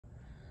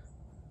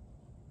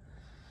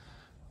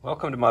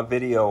Welcome to my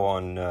video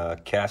on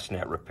Cast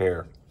Net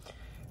repair.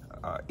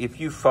 If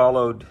you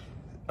followed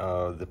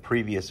the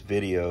previous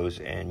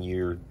videos and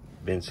you've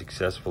been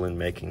successful in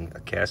making a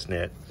cast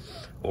net,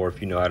 or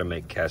if you know how to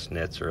make cast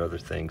nets or other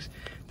things,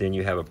 then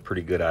you have a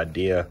pretty good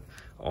idea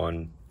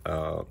on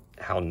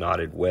how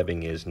knotted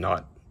webbing is.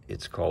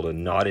 It's called a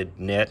knotted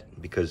net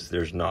because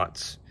there's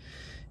knots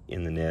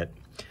in the net.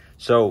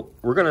 So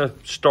we're going to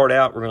start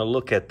out, we're going to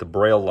look at the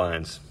braille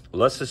lines.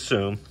 Let's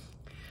assume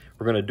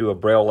we're going to do a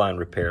braille line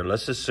repair.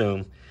 Let's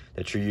assume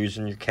that you're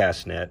using your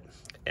cast net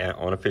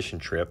on a fishing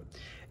trip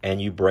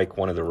and you break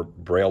one of the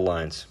braille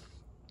lines.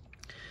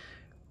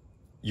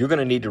 You're going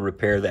to need to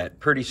repair that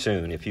pretty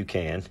soon if you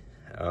can,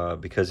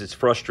 because it's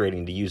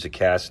frustrating to use a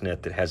cast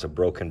net that has a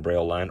broken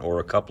braille line or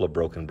a couple of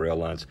broken braille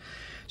lines.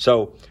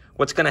 So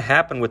what's going to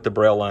happen with the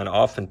braille line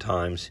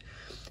oftentimes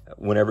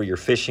whenever you're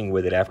fishing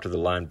with it after the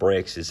line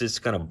breaks is it's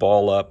going to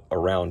ball up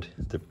around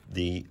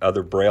the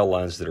other braille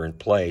lines that are in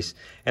place,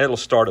 and it'll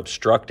start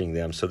obstructing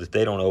them so that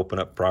they don't open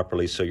up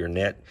properly, so your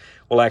net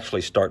will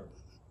actually start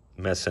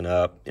messing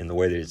up in the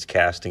way that it's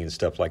casting and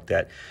stuff like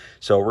that.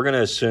 So we're going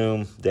to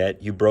assume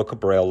that you broke a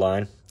braille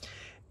line,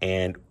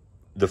 and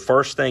the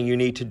first thing you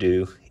need to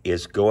do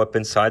is go up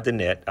inside the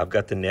net. I've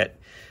got the net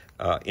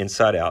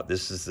inside out.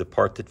 This is the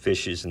part that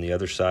fishes, and the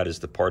other side is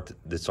the part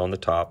that's on the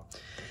top.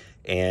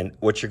 And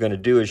what you're going to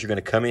do is you're going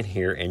to come in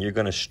here and you're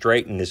going to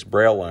straighten this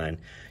braille line.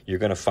 You're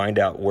going to find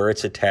out where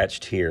it's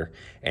attached here,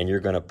 and you're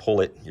going to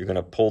pull it. You're going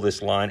to pull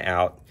this line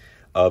out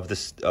of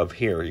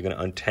here. You're going to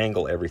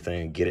untangle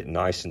everything and get it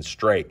nice and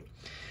straight.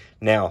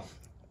 Now,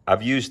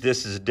 I've used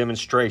this as a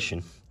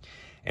demonstration,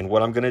 and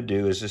what I'm going to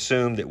do is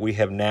assume that we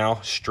have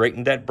now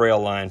straightened that braille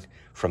line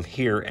from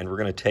here, and we're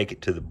going to take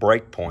it to the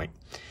break point.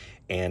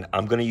 And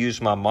I'm going to use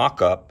my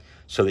mock-up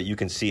so that you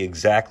can see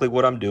exactly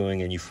what I'm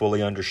doing and you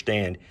fully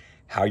understand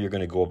how you're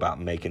going to go about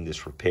making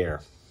this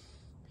repair.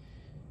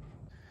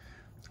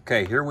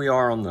 Okay, here we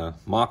are on the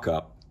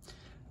mock-up.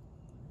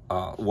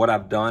 What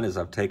I've done is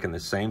I've taken the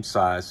same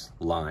size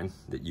line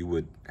that you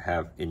would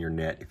have in your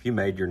net. If you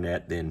made your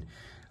net, then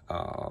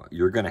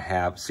you're going to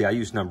have, see, I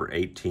use number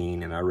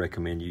 18, and I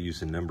recommend you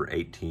use the number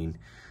 18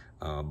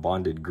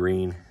 bonded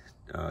green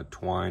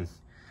twine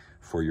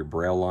for your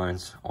braille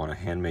lines on a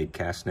handmade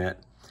cast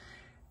net.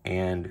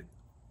 And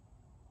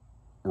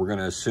we're going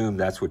to assume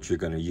that's what you're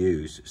going to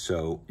use.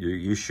 So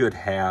you should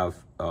have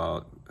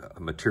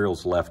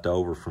materials left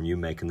over from you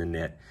making the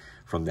net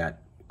from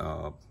that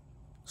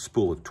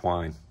spool of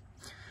twine.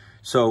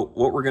 So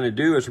what we're going to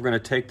do is we're going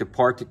to take the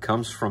part that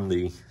comes from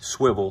the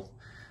swivel,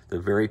 the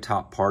very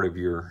top part of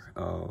your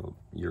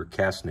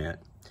cast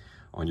net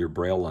on your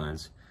braille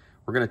lines.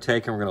 We're going to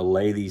take and we're going to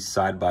lay these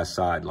side by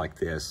side like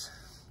this.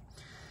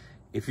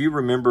 If you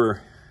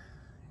remember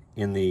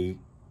in the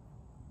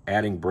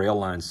adding braille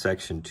line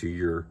section to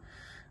your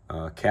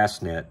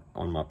cast net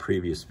on my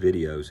previous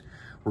videos,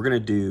 we're going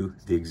to do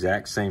the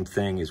exact same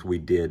thing as we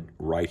did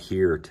right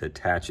here to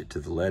attach it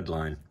to the lead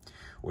line,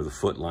 or the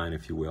foot line,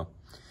 if you will.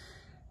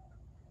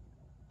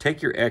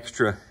 Take your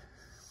extra,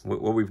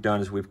 what we've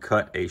done is we've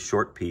cut a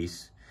short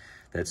piece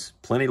that's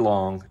plenty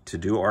long to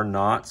do our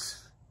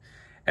knots,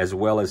 as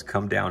well as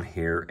come down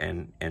here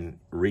and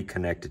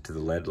reconnect it to the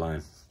lead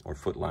line or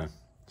foot line.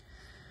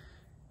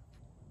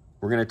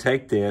 We're going to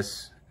take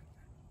this,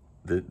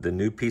 the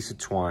new piece of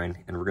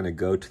twine, and we're going to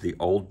go to the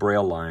old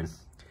braille line.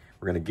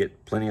 We're going to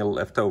get plenty of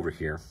left over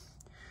here.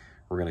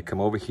 We're going to come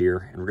over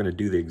here and we're going to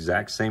do the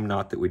exact same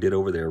knot that we did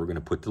over there. We're going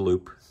to put the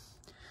loop.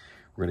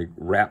 We're going to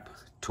wrap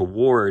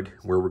toward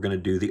where we're going to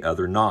do the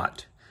other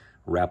knot.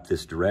 Wrap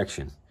this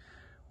direction.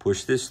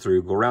 Push this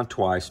through, go around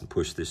twice and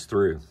push this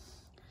through.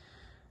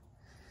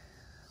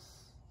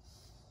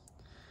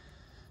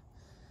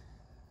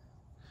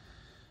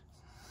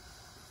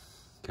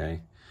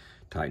 Okay,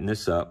 tighten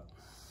this up.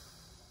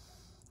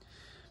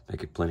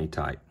 Make it plenty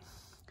tight.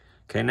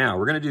 Okay, now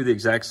we're going to do the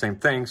exact same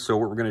thing. So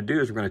what we're going to do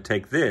is we're going to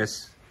take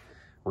this,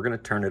 we're going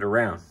to turn it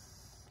around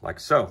like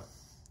so.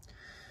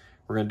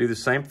 We're going to do the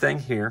same thing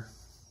here.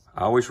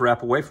 I always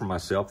wrap away from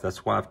myself.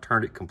 That's why I've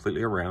turned it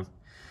completely around.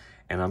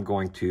 And I'm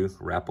going to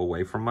wrap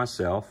away from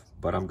myself,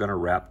 but I'm going to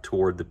wrap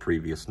toward the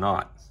previous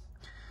knot.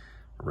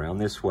 Around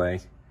this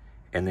way,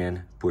 and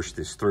then push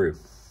this through.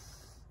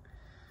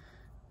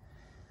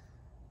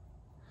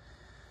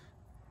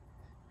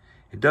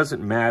 It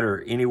doesn't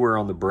matter anywhere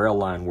on the braille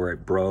line where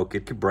it broke.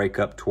 It could break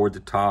up toward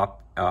the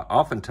top.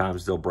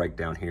 Oftentimes they'll break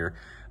down here.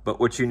 But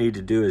what you need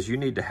to do is you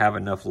need to have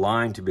enough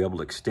line to be able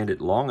to extend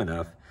it long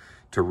enough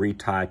to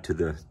retie to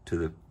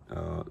the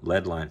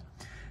lead line.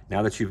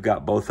 Now that you've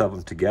got both of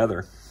them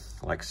together,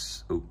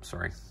 you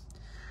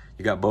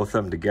got both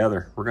of them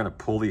together, we're going to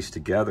pull these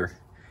together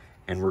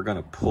and we're going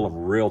to pull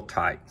them real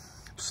tight,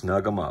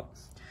 snug them up.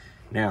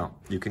 Now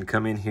you can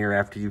come in here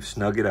after you've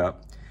snug it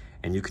up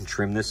and you can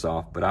trim this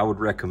off, but I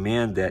would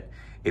recommend that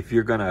if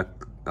you're gonna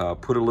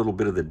put a little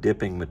bit of the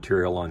dipping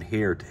material on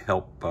here to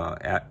help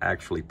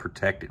actually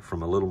protect it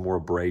from a little more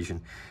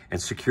abrasion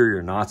and secure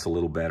your knots a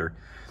little better,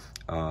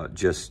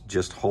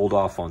 just hold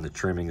off on the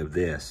trimming of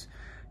this.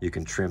 You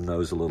can trim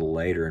those a little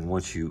later, and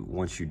once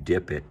you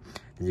dip it,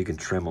 and you can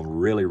trim them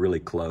really, really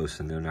close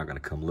and they're not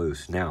gonna come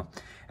loose. Now,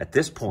 at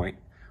this point,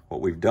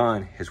 what we've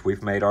done is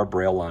we've made our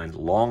braille line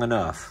long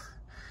enough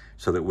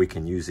so that we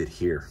can use it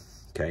here,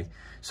 okay?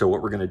 So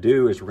what we're gonna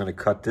do is we're gonna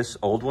cut this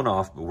old one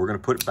off, but we're gonna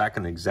put it back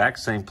in the exact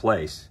same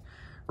place.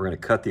 We're gonna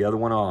cut the other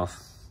one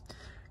off.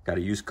 Got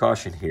to use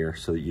caution here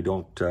so that you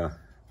don't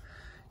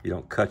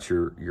cut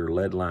your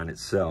lead line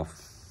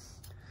itself.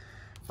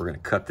 We're gonna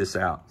cut this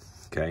out,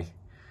 okay?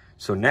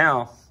 So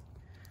now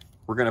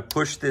we're gonna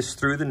push this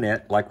through the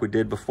net like we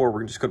did before.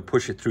 We're just gonna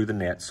push it through the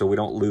net so we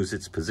don't lose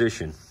its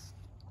position.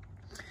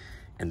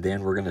 And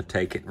then we're gonna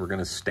take it and we're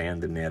gonna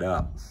stand the net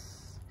up.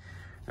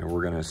 And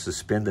we're gonna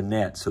suspend the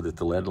net so that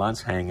the lead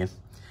line's hanging,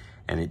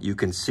 and you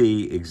can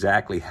see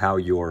exactly how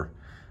your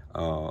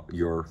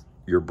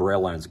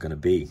braille line's gonna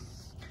be.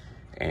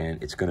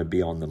 And it's gonna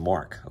be on the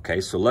mark,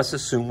 okay? So let's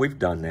assume we've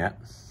done that.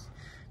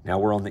 Now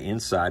we're on the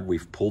inside,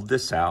 we've pulled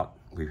this out,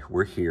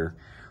 we're here.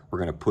 We're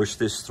gonna push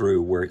this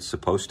through where it's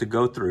supposed to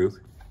go through.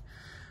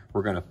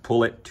 We're gonna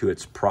pull it to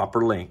its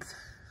proper length.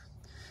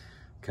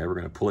 Okay, we're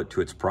gonna pull it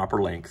to its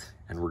proper length,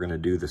 and we're gonna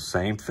do the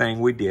same thing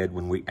we did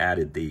when we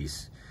added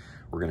these.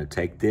 We're gonna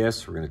take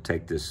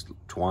this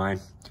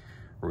twine,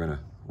 we're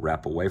gonna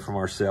wrap away from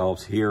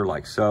ourselves here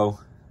like so.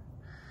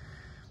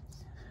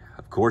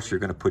 Of course, you're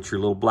gonna put your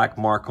little black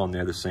mark on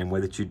there the same way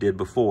that you did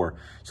before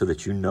so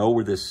that you know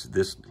where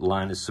this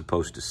line is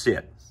supposed to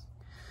sit,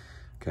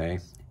 okay?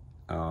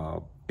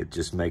 It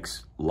just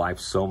makes life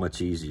so much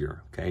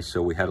easier, okay?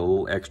 So we had a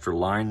little extra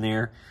line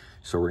there,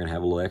 so we're gonna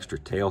have a little extra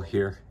tail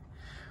here.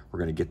 We're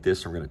gonna get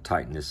this and we're gonna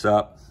tighten this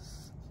up,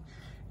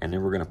 and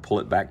then we're gonna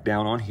pull it back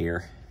down on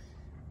here,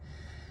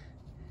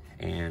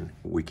 and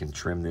we can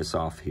trim this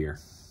off here.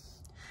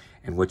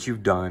 And what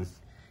you've done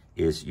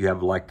is you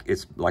have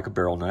it's like a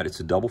barrel nut. It's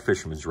a double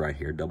fisherman's right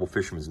here, double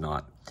fisherman's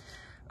knot.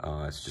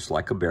 It's just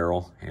like a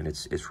barrel, and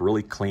it's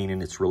really clean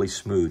and it's really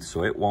smooth,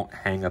 so it won't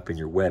hang up in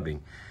your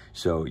webbing.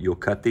 So you'll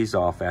cut these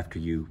off after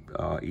you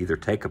either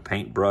take a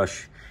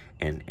paintbrush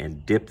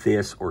and dip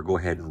this, or go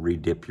ahead and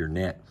re-dip your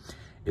net.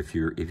 If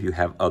you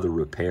have other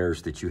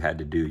repairs that you had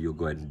to do, you'll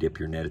go ahead and dip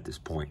your net at this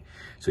point.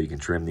 So you can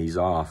trim these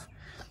off,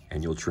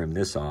 and you'll trim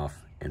this off,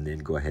 and then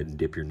go ahead and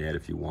dip your net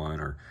if you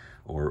want,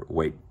 or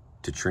wait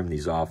to trim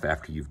these off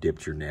after you've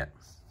dipped your net.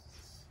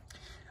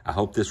 I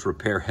hope this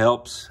repair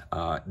helps.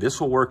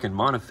 This will work in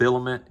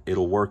monofilament.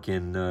 It'll work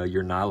in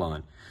your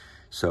nylon.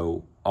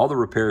 So all the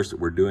repairs that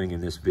we're doing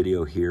in this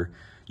video here,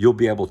 you'll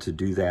be able to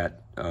do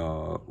that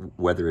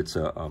whether it's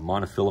a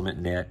monofilament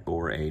net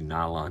or a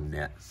nylon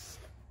net.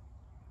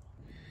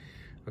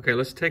 Okay,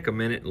 let's take a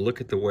minute and look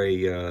at the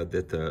way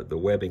that the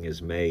webbing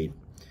is made.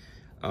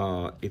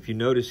 If you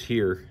notice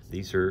here,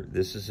 this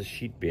is a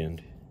sheet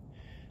bend.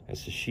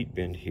 That's a sheet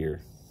bend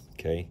here,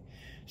 okay?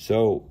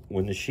 So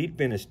when the sheet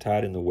bend is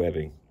tied in the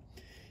webbing,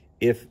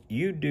 if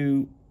you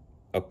do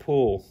a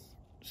pull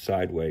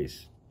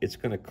sideways, it's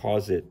gonna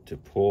cause it to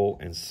pull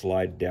and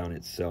slide down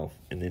itself,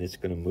 and then it's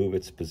gonna move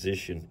its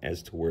position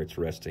as to where it's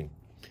resting.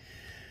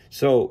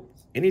 So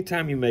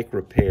anytime you make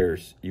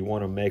repairs, you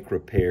wanna make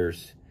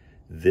repairs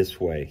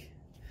this way.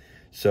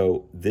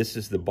 So this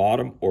is the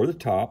bottom or the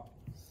top,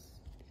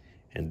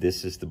 and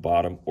this is the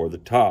bottom or the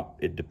top.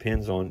 It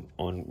depends on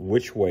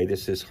which way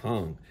this is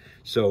hung.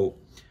 So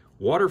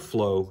water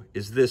flow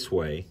is this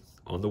way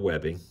on the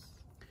webbing,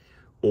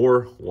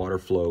 or water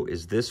flow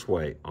is this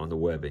way on the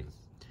webbing.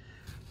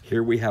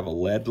 Here we have a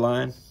lead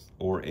line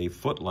or a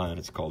foot line.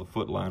 It's called a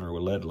foot line or a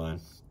lead line.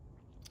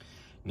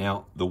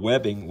 Now the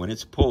webbing, when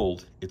it's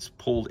pulled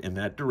in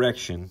that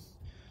direction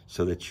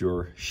so that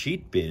your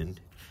sheet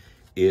bend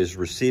is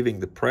receiving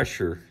the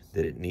pressure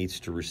that it needs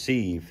to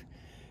receive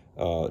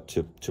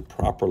to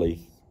properly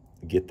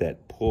get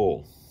that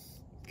pull,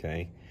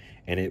 okay?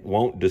 And it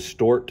won't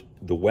distort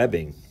the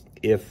webbing.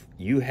 If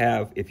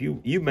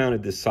you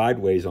mounted this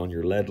sideways on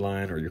your lead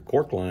line or your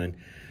cork line,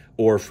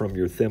 or from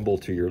your thimble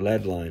to your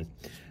lead line,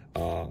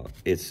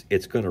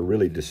 it's going to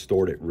really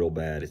distort it real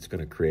bad. It's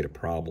going to create a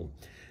problem.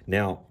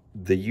 Now,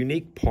 the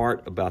unique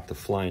part about the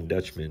Flying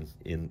Dutchman,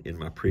 in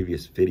my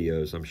previous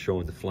videos, I'm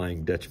showing the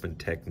Flying Dutchman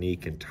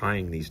technique and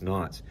tying these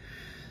knots.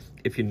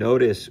 If you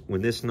notice,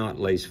 when this knot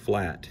lays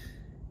flat,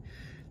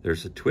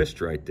 there's a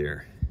twist right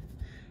there.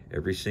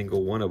 Every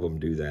single one of them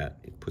do that.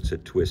 It puts a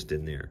twist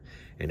in there.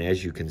 And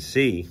as you can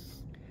see,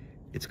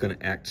 it's going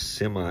to act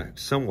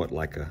somewhat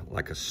like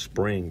a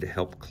spring to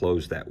help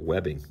close that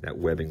webbing. That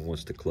webbing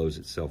wants to close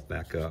itself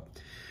back up.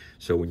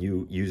 So when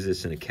you use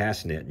this in a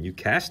cast net and you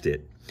cast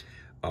it,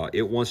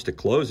 it wants to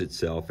close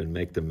itself and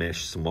make the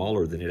mesh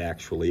smaller than it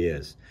actually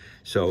is.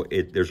 So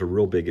there's a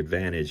real big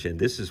advantage. And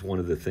this is one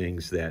of the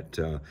things that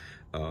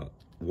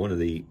one of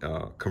the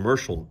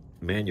commercial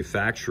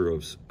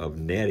manufacturers of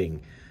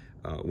netting,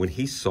 when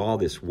he saw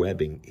this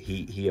webbing,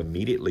 he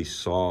immediately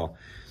saw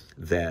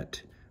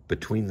that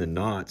between the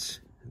knots,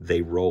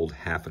 they rolled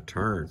half a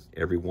turn.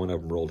 Every one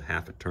of them rolled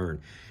half a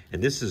turn.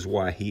 And this is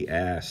why he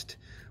asked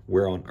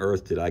where on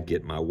earth did I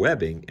get my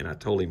webbing? And I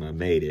told him I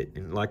made it.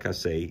 And like I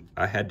say,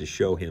 I had to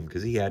show him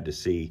because he had to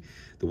see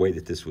the way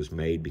that this was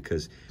made,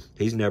 because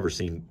he's never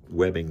seen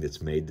webbing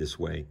that's made this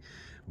way.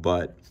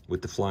 But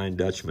with the Flying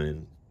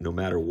Dutchman, no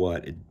matter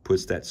what, it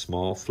puts that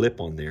small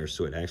flip on there,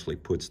 so it actually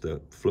puts a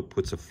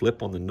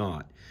flip on the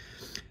knot.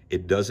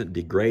 It doesn't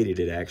degrade it,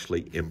 it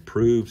actually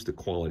improves the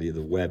quality of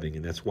the webbing,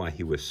 and that's why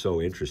he was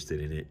so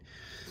interested in it.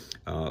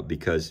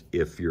 Because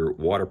if your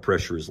water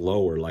pressure is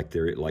lower, like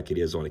it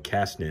is on a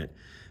cast net,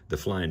 the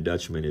Flying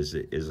Dutchman is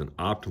an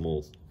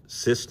optimal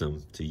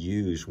system to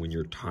use when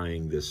you're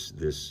tying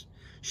this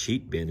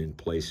sheet bin in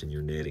place in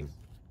your netting.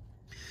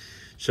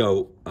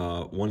 So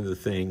one of the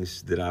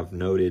things that I've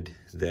noted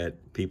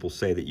that people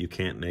say that you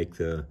can't make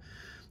the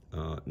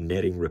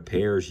netting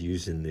repairs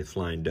using the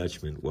Flying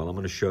Dutchman. Well, I'm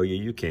going to show you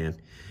you can,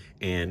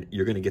 and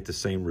you're going to get the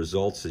same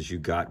results as you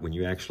got when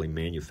you actually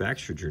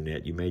manufactured your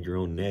net. You made your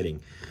own netting.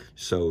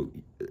 So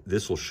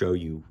this will show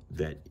you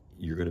that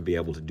you're going to be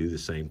able to do the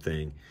same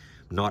thing.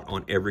 Not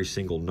on every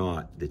single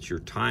knot that you're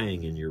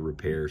tying in your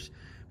repairs,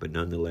 but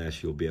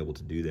nonetheless, you'll be able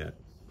to do that.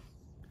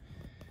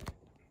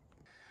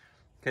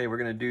 Okay, we're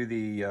going to do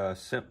the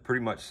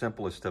pretty much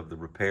simplest of the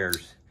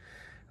repairs.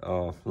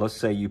 Let's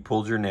say you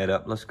pulled your net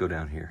up. Let's go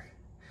down here.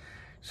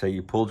 Say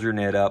you pulled your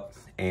net up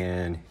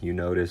and you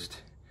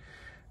noticed,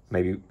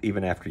 maybe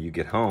even after you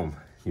get home,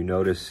 you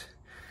notice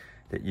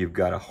that you've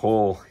got a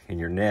hole in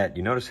your net.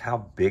 You notice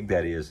how big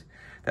that is.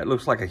 That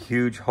looks like a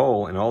huge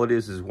hole, and all it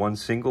is one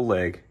single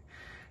leg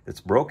that's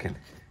broken.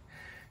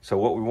 So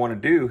what we want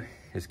to do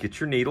is get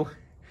your needle,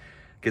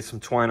 get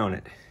some twine on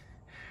it.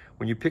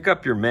 When you pick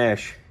up your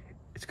mesh,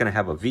 it's going to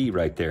have a V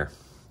right there.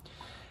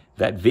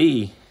 That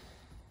V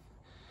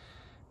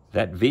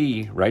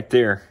right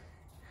there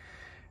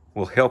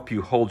will help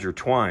you hold your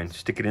twine.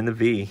 Stick it in the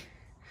V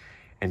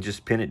and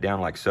just pin it down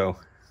like so.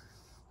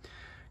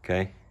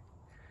 Okay.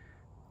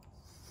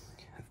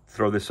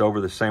 Throw this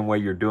over the same way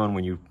you're doing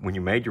when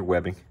you made your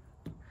webbing.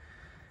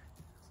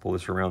 Pull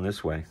this around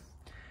this way.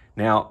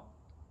 Now,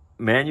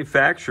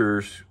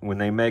 manufacturers, when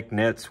they make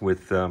nets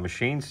with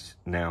machines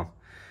now,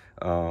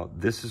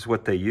 this is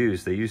what they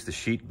use. They use the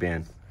sheet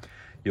bin.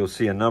 You'll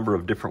see a number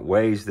of different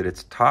ways that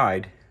it's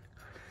tied,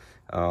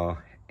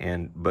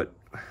 but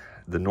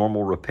the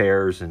normal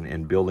repairs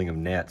and building of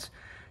nets,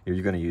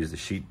 you're going to use the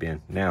sheet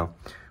bin. Now,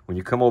 when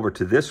you come over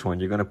to this one,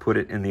 you're going to put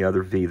it in the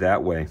other V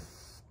that way.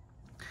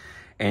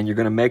 And you're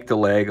going to make the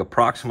leg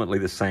approximately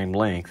the same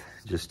length.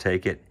 Just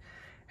take it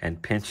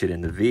and pinch it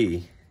in the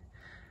V.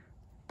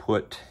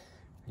 Put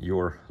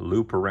your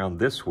loop around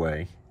this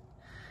way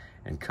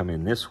and come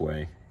in this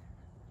way.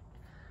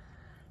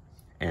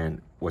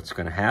 And what's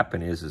going to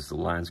happen is the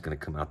line's going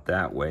to come out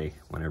that way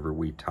whenever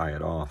we tie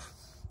it off.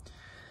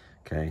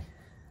 Okay.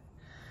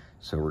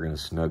 So we're going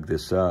to snug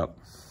this up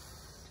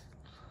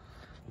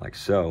like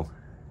so.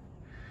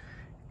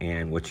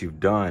 And what you've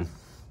done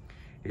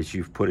is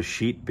you've put a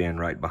sheet bin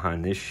right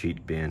behind this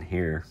sheet bin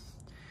here.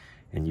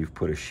 And you've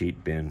put a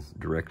sheet bin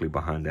directly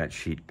behind that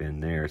sheet bin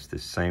there. It's the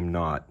same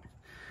knot.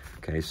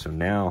 Okay, so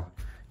now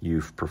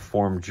you've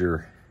performed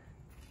your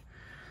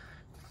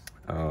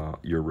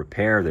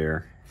repair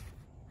there,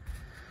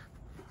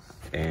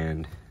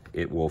 and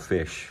it will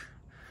fish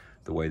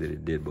the way that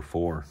it did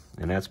before.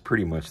 And that's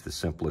pretty much the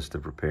simplest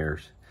of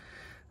repairs.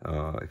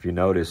 If you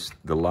notice,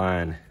 the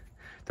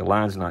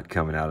line's not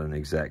coming out in the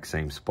exact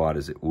same spot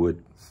as it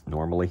would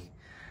normally.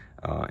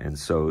 And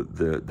so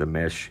the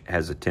mesh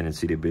has a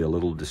tendency to be a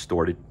little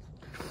distorted.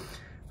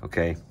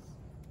 Okay.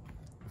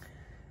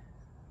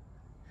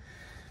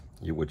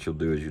 What you'll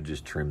do is you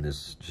just trim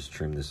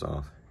this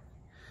off.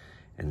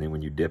 And then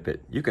when you dip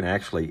it, you can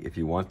actually, if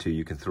you want to,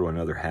 you can throw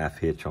another half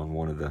hitch on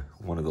one of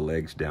the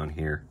legs down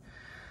here.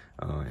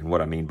 And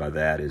what I mean by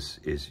that is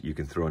you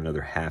can throw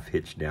another half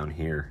hitch down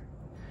here.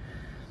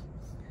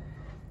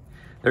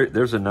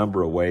 There's a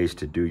number of ways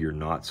to do your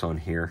knots on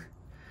here.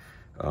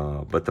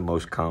 But the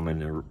most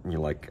common,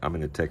 like I'm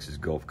in the Texas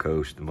Gulf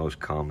Coast, the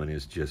most common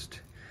is just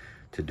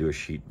to do a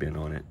sheet bin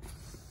on it.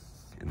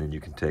 And then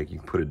you can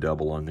put a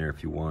double on there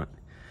if you want.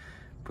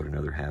 Put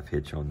another half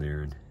hitch on there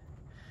and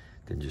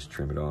then just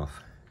trim it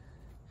off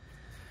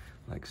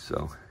like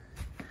so.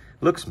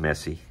 Looks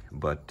messy,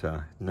 but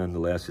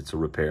nonetheless, it's a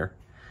repair.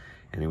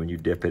 And then when you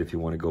dip it, if you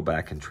want to go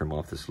back and trim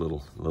off this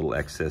little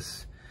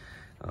excess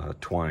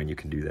twine, you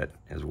can do that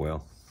as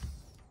well.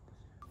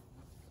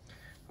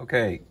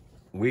 Okay.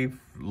 We've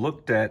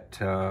looked at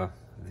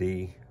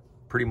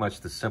pretty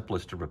much the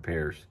simplest of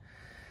repairs,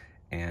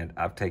 and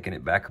I've taken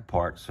it back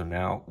apart. So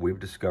now we've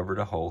discovered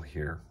a hole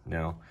here.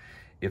 Now,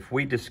 if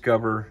we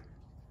discover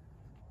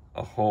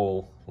a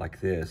hole like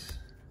this,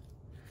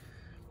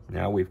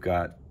 now we've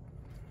got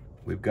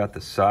the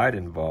side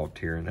involved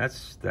here, and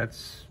that's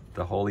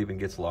the hole even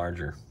gets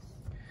larger.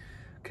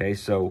 Okay,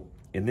 so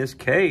in this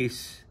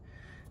case,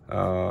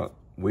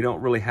 we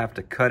don't really have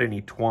to cut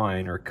any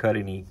twine or cut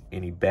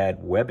any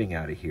bad webbing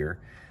out of here.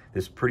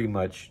 This pretty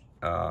much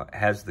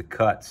has the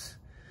cuts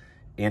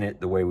in it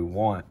the way we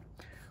want.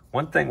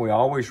 One thing we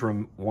always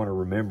want to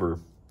remember,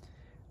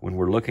 when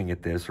we're looking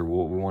at this, or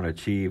what we want to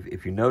achieve.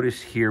 If you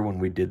notice here when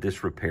we did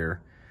this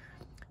repair,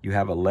 you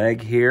have a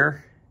leg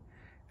here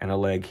and a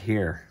leg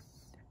here,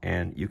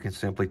 and you can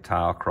simply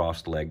tile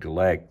across leg to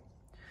leg.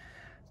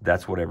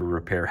 That's what every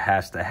repair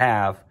has to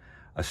have,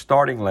 a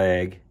starting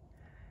leg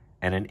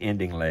and an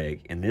ending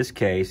leg. In this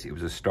case, it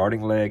was a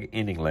starting leg,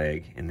 ending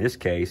leg. In this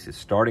case, it's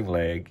starting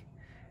leg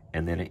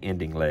and then an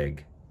ending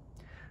leg.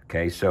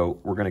 Okay, so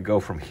we're gonna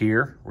go from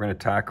here, we're gonna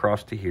tie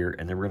across to here,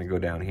 and then we're gonna go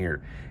down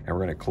here, and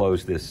we're gonna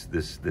close this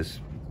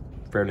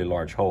fairly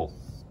large hole.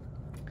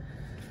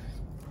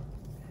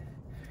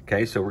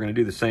 Okay, so we're gonna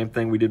do the same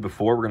thing we did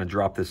before. We're gonna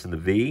drop this in the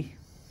V.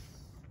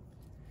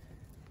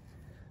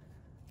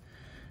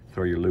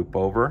 Throw your loop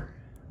over.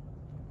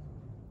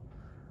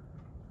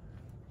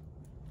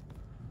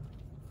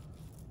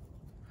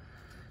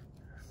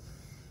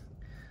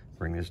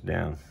 Bring this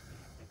down.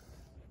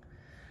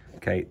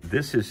 Okay,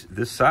 this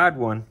side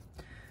one,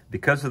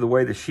 because of the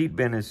way the sheet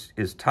bend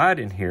is tied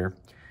in here,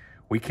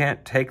 we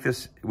can't take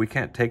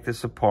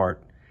this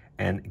apart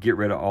and get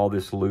rid of all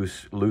this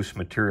loose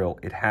material.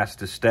 It has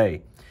to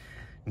stay.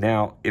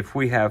 Now, if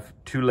we have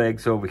two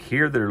legs over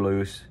here that are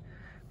loose,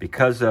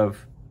 because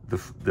of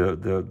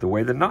the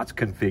way the knot's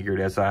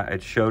configured, as I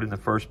had showed in the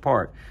first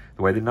part,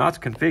 the way the knot's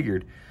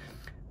configured,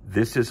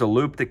 this is a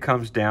loop that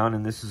comes down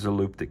and this is a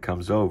loop that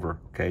comes over.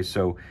 Okay,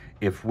 so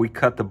if we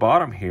cut the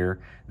bottom here,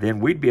 then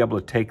we'd be able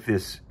to take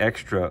this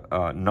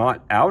extra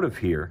knot out of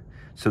here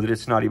so that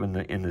it's not even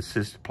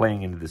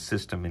playing into the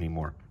system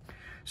anymore.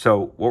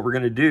 So what we're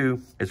going to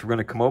do is we're going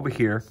to come over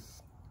here.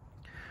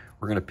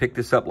 We're going to pick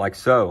this up like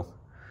so.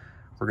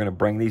 We're going to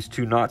bring these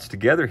two knots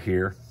together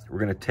here. We're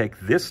going to take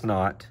this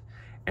knot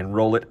and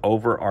roll it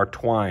over our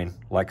twine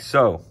like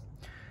so.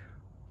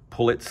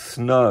 Pull it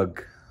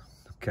snug.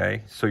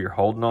 Okay, so you're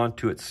holding on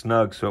to it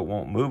snug so it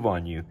won't move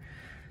on you.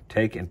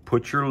 Take and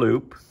put your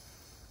loop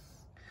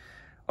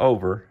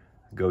over,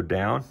 go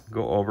down,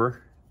 go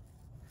over,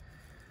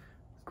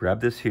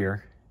 grab this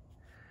here,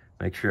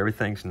 make sure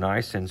everything's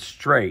nice and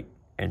straight,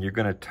 and you're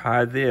gonna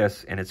tie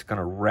this and it's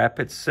gonna wrap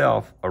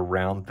itself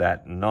around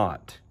that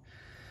knot.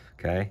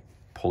 Okay,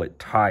 pull it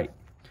tight.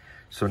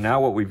 So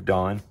now what we've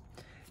done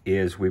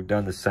is we've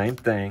done the same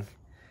thing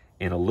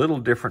in a little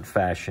different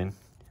fashion.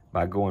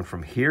 By going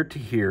from here to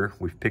here,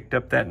 we've picked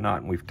up that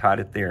knot and we've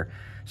tied it there.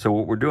 So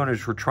what we're doing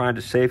is we're trying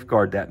to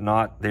safeguard that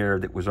knot there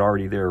that was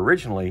already there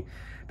originally,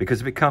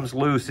 because if it comes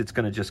loose, it's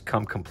gonna just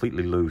come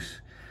completely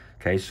loose.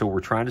 Okay, so we're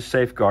trying to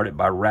safeguard it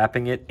by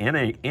wrapping it in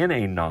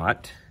a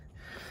knot,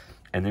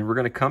 and then we're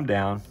gonna come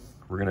down,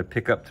 we're gonna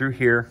pick up through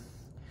here,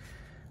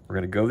 we're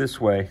gonna go this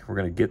way, we're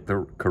gonna get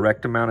the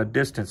correct amount of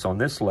distance on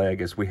this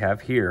leg as we have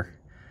here.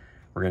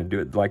 We're gonna do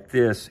it like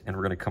this, and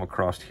we're gonna come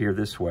across here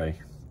this way,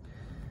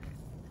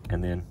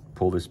 and then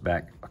pull this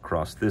back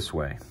across this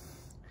way.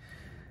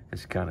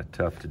 It's kind of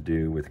tough to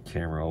do with the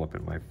camera all up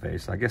in my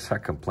face. I guess I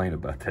complain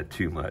about that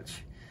too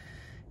much.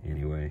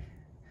 Anyway,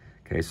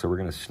 okay, so we're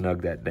gonna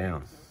snug that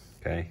down,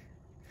 okay?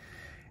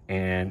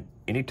 And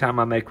anytime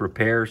I make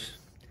repairs,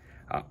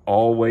 I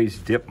always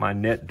dip my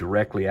net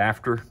directly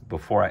after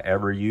before I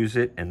ever use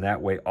it, and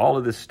that way all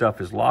of this stuff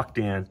is locked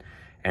in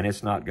and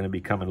it's not gonna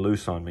be coming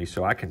loose on me,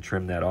 so I can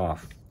trim that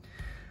off,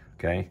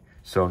 okay?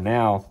 So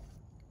now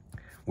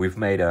we've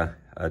made a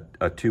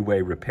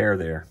two-way repair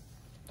there,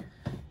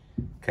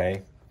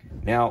 okay?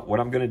 Now what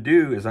I'm gonna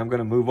do is I'm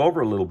gonna move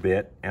over a little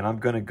bit, and I'm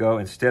gonna go,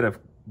 instead of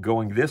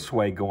going this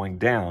way, going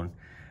down,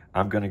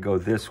 I'm gonna go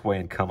this way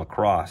and come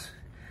across.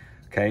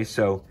 Okay,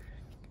 so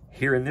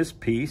here in this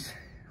piece,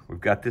 we've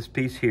got this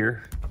piece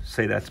here,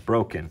 say that's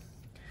broken.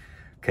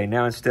 Okay,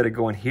 now instead of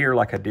going here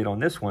like I did on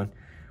this one,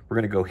 we're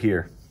gonna go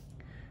here.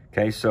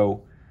 Okay,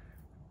 so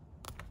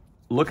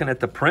looking at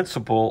the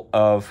principle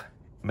of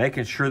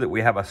making sure that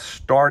we have a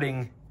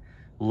starting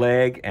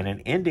leg and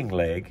an ending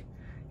leg,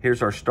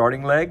 here's our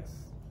starting leg,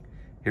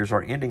 here's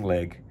our ending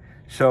leg.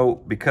 So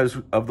because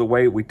of the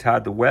way we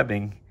tied the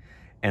webbing,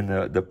 and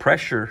the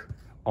pressure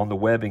on the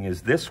webbing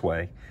is this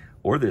way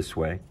or this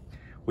way,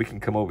 we can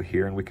come over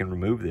here and we can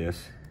remove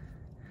this.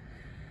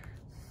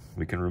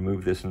 We can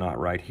remove this knot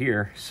right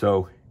here,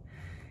 so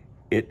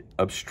it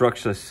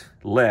obstructs us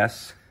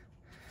less,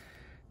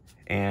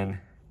 and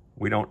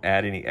we don't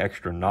add any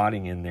extra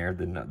knotting in there.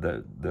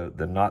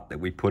 The knot that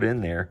we put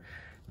in there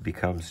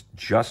becomes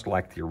just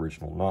like the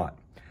original knot.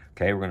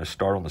 Okay, we're gonna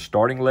start on the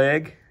starting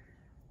leg,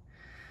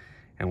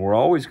 and we're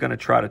always gonna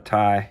try to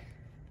tie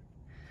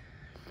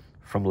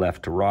from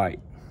left to right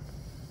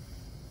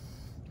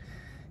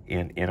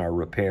in our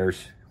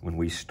repairs when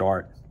we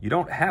start. You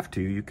don't have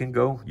to, you can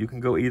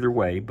go either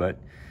way, but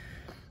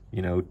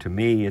you know, to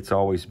me it's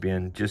always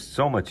been just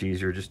so much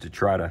easier just to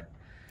try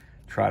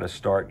to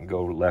start and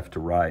go left to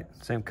right.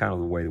 Same kind of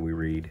the way that we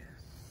read.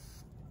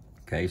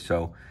 Okay,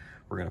 so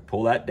we're gonna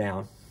pull that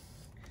down.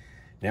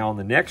 Now on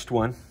the next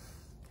one,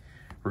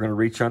 we're gonna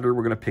reach under,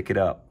 we're gonna pick it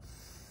up.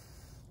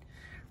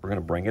 We're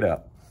gonna bring it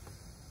up,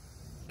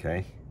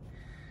 okay?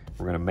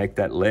 We're gonna make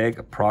that leg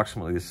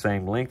approximately the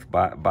same length.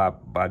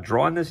 By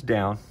drawing this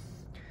down,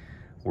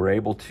 we're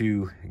able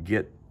to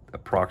get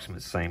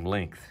approximate same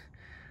length.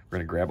 We're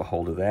gonna grab a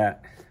hold of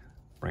that,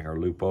 bring our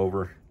loop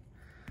over,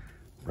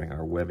 bring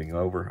our webbing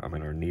over,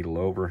 our needle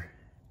over,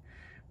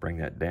 bring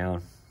that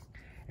down.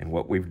 And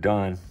what we've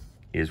done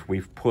is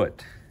we've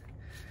put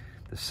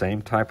the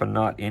same type of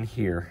knot in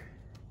here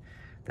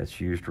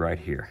that's used right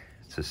here.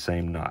 It's the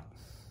same knot.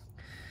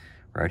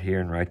 Right here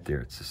and right there,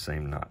 it's the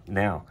same knot.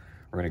 Now,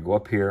 we're gonna go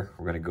up here,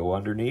 we're gonna go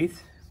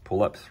underneath,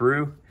 pull up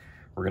through,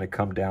 we're gonna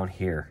come down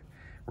here.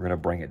 We're gonna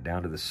bring it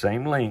down to the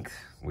same length.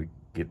 We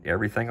get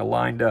everything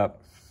aligned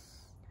up.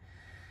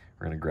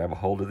 We're gonna grab a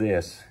hold of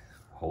this,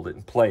 hold it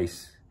in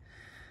place.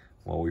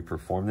 While we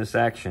perform this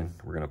action,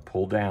 we're gonna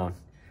pull down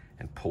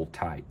and pull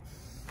tight,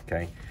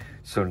 okay?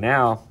 So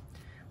now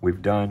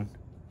we've done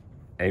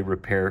a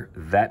repair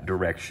that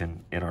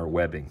direction in our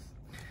webbing.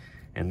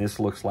 And this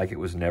looks like it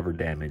was never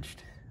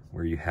damaged,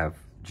 where you have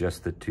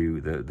just the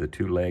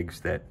two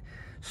legs that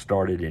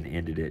started and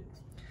ended it.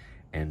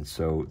 And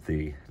so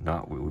the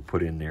knot we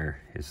put in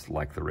there is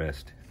like the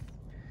rest.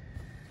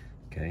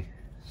 Okay,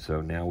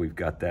 so now we've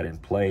got that in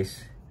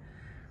place.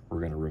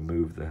 We're gonna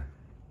remove the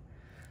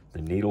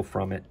needle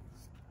from it.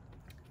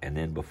 And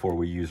then before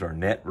we use our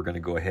net, we're gonna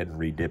go ahead and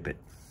re-dip it.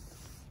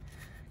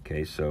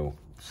 Okay, so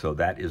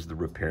that is the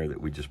repair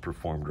that we just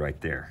performed right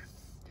there.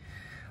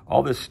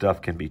 All this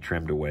stuff can be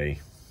trimmed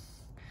away.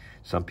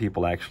 Some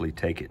people actually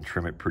take it and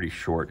trim it pretty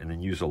short and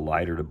then use a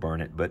lighter to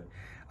burn it. But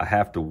I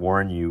have to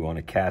warn you, on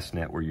a cast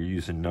net where you're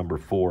using number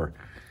 4,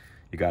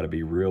 you got to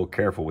be real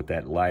careful with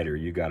that lighter.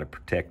 You got to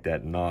protect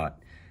that knot,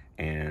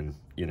 and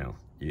you know,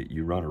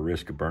 you run a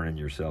risk of burning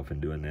yourself in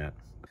doing that.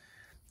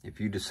 If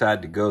you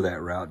decide to go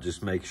that route,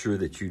 just make sure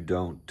that you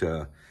don't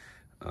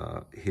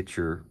hit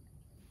your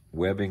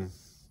webbing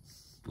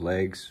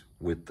legs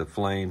with the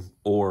flame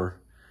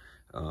or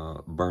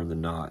burn the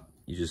knot.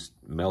 You just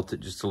melt it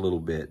just a little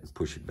bit and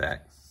push it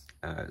back.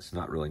 It's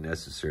not really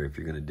necessary if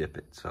you're going to dip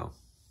it. So,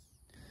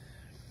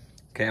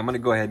 okay, I'm going to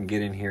go ahead and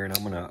get in here, and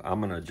I'm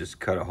gonna just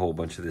cut a whole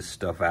bunch of this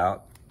stuff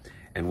out,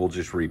 and we'll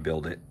just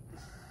rebuild it.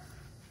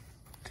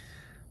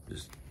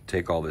 Just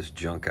take all this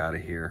junk out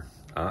of here.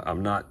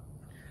 I'm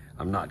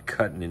not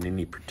cutting in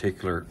any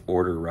particular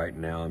order right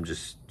now. I'm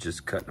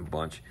just cutting a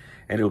bunch,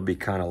 and it'll be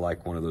kind of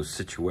like one of those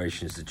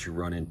situations that you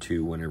run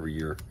into whenever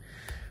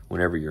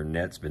your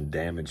net's been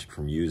damaged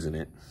from using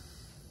it.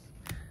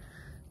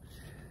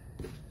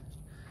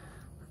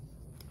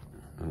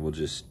 And we'll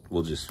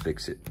just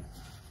fix it.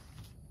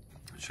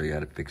 I'll show you how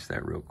to fix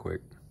that real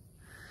quick.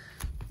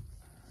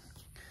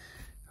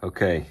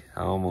 Okay,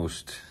 I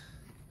almost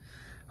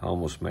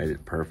made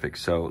it perfect.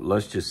 So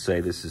let's just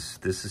say this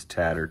is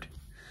tattered.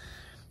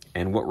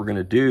 And what we're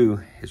gonna do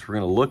is we're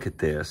gonna look at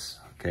this.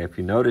 Okay, if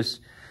you notice,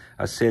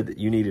 I said that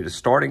you needed a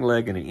starting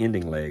leg and an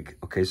ending leg.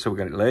 Okay, so we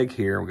got a leg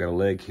here, we got a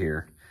leg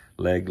here.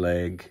 Leg,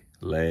 leg,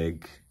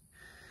 leg,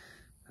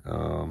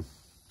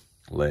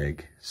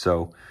 leg.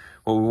 So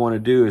what we want to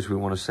do is we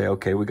want to say,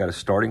 okay, we got a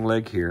starting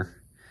leg here.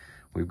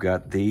 We've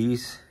got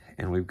these,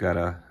 and we've got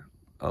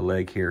a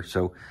leg here.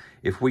 So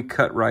if we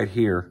cut right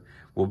here,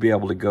 we'll be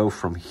able to go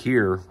from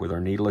here with our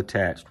needle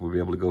attached. We'll be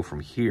able to go from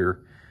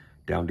here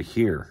down to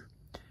here,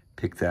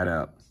 pick that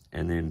up,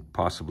 and then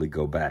possibly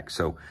go back.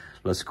 So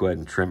let's go ahead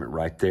and trim it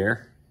right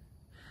there.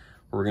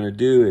 What we're going to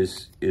do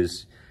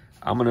is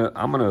I'm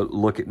gonna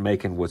look at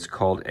making what's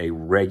called a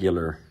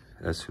regular.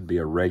 This would be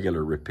a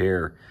regular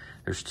repair.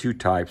 There's 2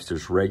 types.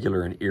 There's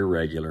regular and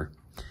irregular.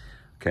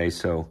 Okay,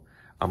 so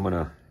I'm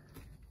gonna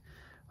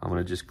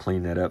just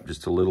clean that up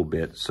just a little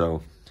bit.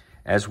 So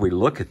as we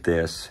look at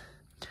this,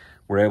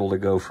 we're able to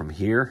go from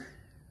here,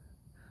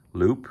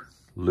 loop,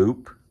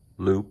 loop,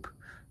 loop,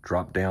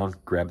 drop down,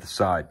 grab the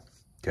side.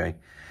 Okay,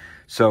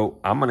 so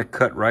I'm gonna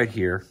cut right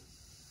here.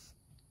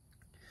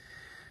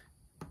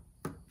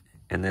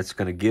 And that's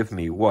going to give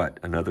me what?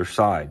 Another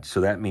side.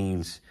 So that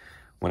means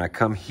when I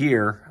come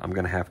here, I'm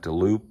going to have to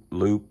loop,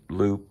 loop,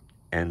 loop,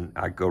 and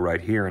I go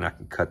right here and I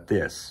can cut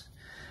this.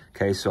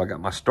 Okay, so I got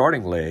my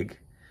starting leg,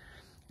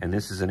 and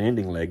this is an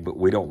ending leg, but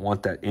we don't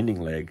want that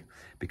ending leg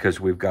because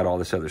we've got all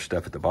this other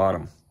stuff at the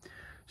bottom.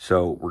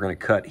 So we're going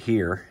to cut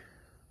here.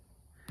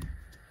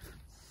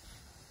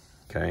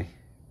 Okay.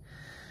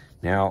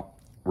 Now,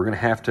 we're going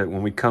to have to,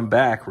 when we come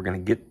back, we're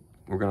going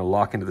to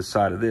lock into the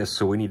side of this,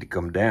 so we need to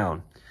come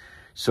down.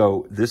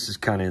 So this is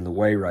kind of in the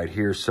way right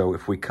here. So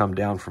if we come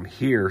down from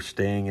here,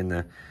 staying in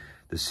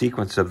the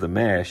sequence of the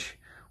mesh,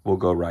 we'll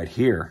go right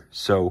here.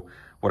 So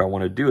what I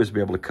want to do is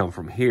be able to come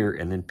from here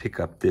and then pick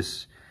up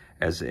this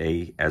as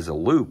a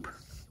loop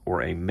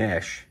or a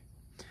mesh.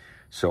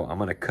 So I'm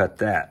going to cut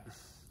that.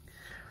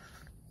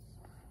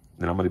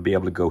 Then I'm going to be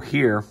able to go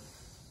here,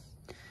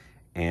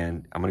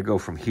 and I'm going to go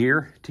from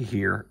here to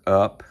here,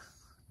 up,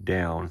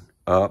 down,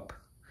 up,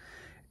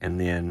 and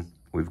then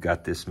we've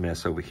got this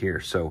mess over here.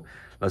 So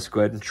let's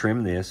go ahead and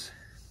trim this.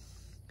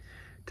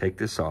 Take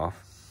this off.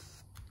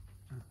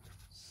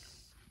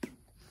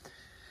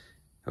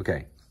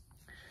 Okay,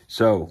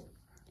 so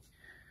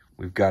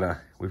we've got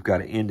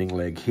an ending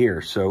leg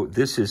here. So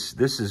this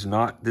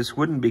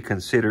wouldn't be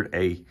considered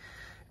a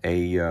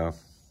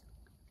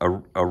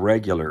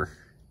regular.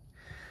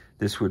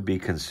 This would be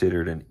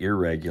considered an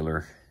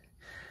irregular,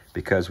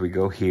 because we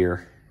go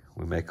here,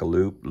 We make a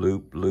loop,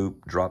 loop,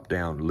 loop, drop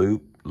down,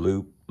 loop,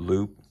 loop,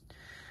 loop,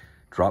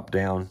 drop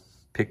down,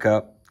 pick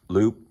up,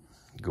 loop,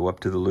 go up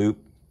to the loop,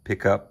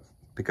 pick up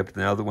to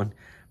the other one,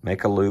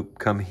 make a loop,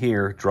 come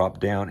here, drop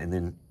down, and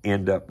then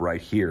end up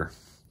right here.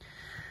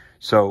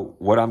 So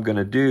what I'm going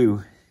to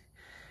do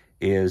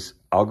is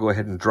I'll go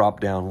ahead and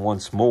drop down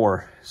once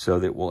more so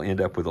that we'll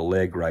end up with a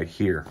leg right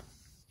here.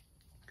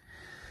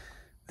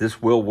 This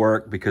will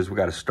work because we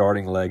got a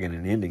starting leg and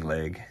an ending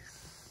leg,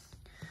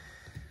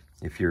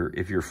 if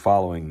you're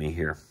following me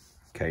here.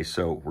 Okay,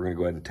 so we're going to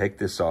go ahead and take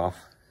this off.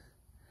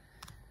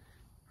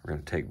 We're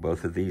going to take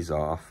both of these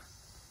off.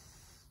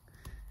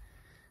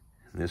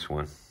 And this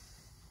one.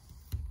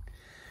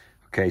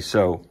 Okay,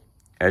 so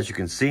as you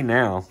can see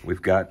now,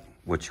 we've got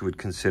what you would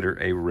consider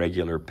a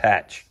regular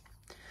patch.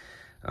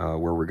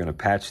 Where we're going to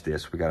patch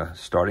this. We got a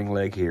starting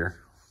leg here.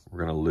 We're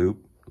going to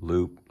loop,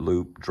 loop,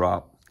 loop,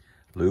 drop,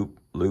 loop,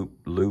 loop,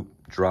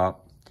 loop,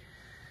 drop,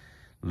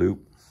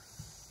 loop.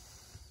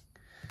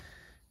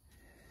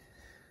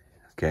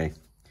 Okay,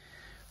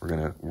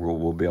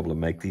 we'll be able to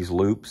make these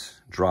loops,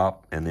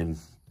 drop, and then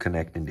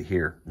connect into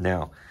here.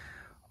 Now,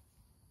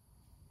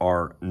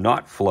 our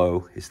knot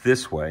flow is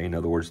this way. In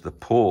other words, the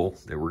pull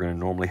that we're going to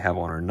normally have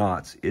on our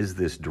knots is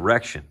this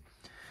direction.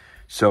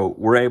 So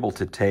we're able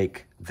to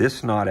take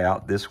this knot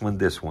out, this one,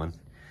 this one,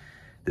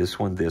 this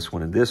one, this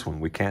one, and this one.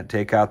 We can't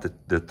take out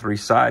the three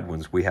side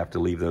ones. We have to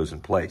leave those in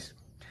place.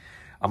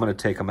 I'm going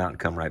to take them out and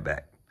come right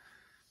back.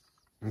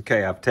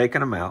 Okay, I've taken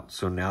them out,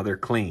 so now they're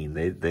clean.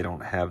 They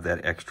don't have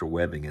that extra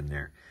webbing in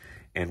there.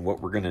 And what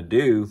we're going to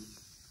do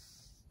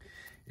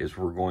is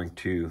we're going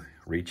to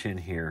reach in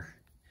here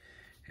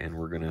and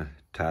we're going to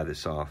tie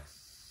this off.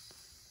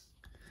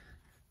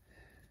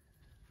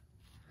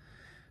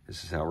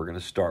 This is how we're going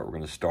to start. We're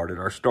going to start at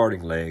our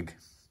starting leg.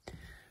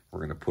 We're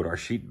going to put our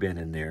sheet bend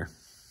in there.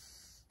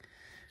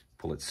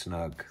 Pull it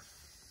snug.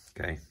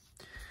 Okay.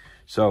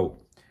 So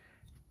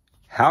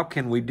how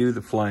can we do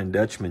the Flying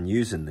Dutchman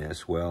using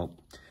this? Well,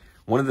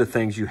 one of the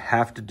things you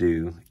have to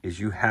do is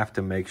you have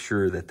to make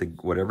sure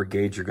that whatever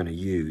gauge you're going to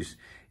use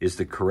is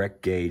the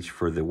correct gauge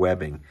for the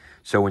webbing.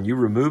 So when you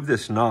remove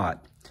this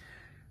knot,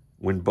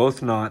 when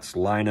both knots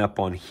line up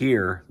on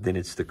here, then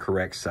it's the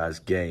correct size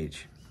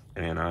gauge.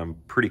 And I'm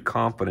pretty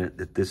confident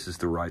that this is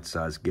the right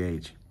size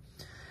gauge.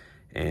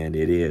 And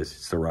it is.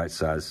 It's the right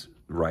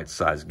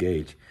size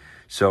gauge.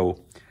 So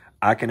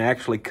I can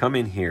actually come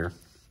in here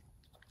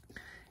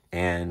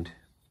and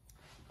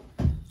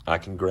I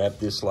can grab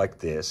this like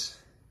this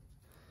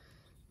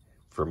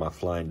for my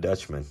Flying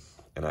Dutchman,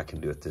 and I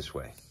can do it this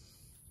way.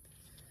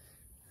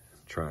 I'm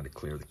trying to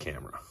clear the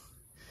camera.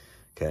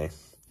 Okay.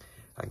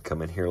 I can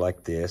come in here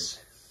like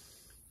this.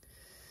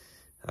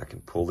 I can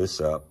pull this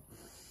up.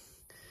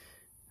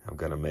 I'm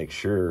going to make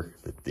sure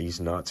that these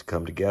knots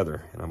come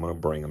together, and I'm going to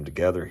bring them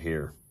together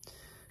here.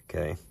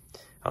 Okay.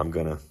 I'm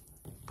going to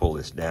pull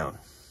this down.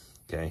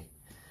 Okay.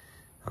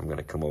 I'm going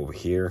to come over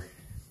here.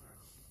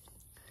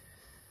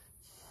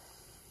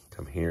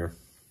 Come here.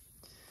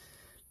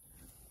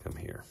 Come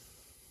here.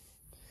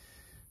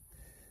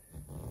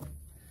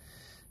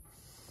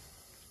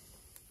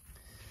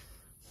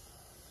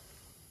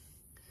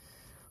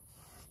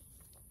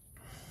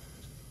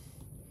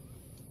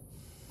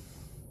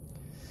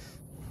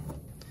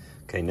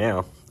 Okay,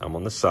 now I'm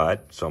on the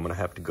side, so I'm going to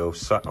have to go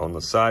on the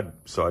side.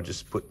 So I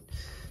just put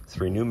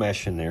 3 new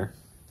mesh in there.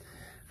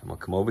 I'm going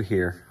to come over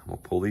here. I'm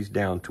going to pull these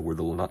down to where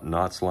the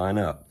knots line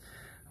up.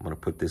 I'm going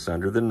to put this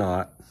under the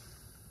knot.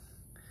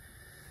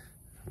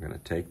 I'm going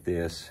to take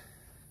this,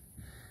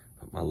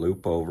 put my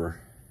loop over,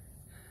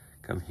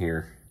 come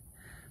here,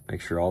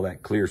 make sure all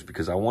that clears,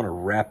 because I want to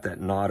wrap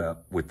that knot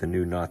up with the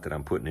new knot that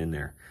I'm putting in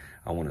there.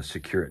 I want to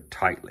secure it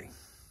tightly.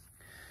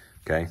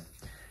 Okay?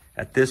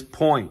 At this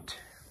point,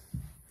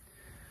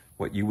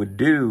 what you would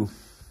do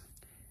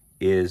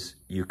is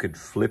you could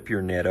flip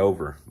your net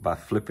over. By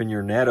flipping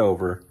your net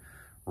over,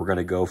 we're going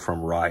to go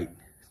from right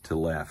to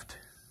left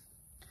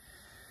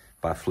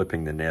by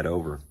flipping the net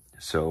over.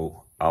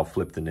 So I'll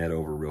flip the net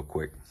over real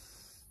quick.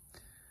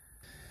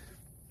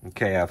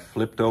 Okay, I've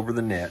flipped over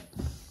the net.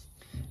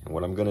 And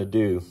what I'm going to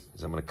do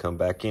is I'm going to come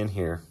back in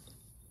here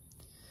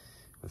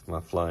with my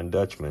Flying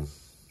Dutchman.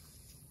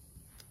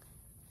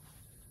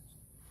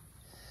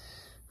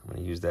 I'm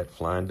going to use that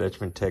Flying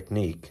Dutchman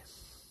technique.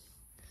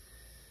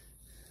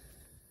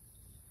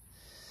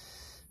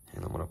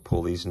 And I'm going to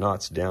pull these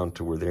knots down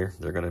to where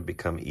they're going to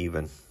become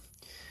even,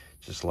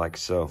 just like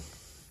so.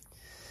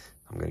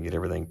 I'm going to get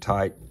everything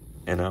tight,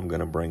 and I'm going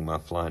to bring my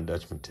Flying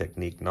Dutchman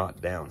technique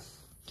knot down.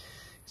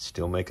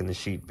 Still making the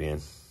sheet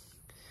bend.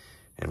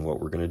 And what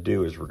we're going to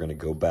do is we're going to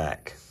go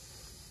back.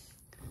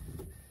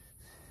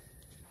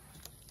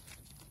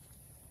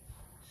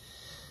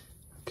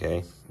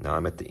 Okay, now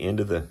I'm at the end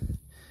of the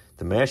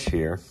mesh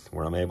here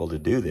where I'm able to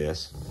do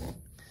this.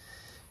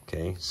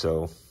 Okay,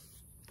 so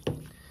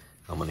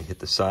I'm going to hit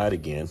the side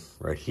again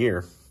right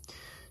here.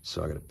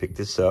 So I'm going to pick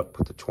this up,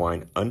 put the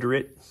twine under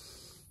it,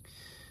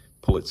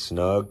 pull it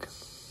snug.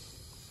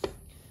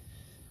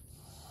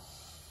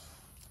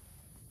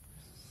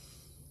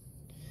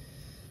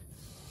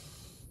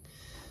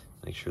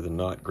 Make sure the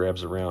knot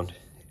grabs around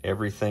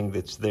everything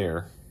that's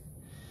there.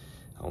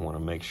 I want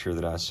to make sure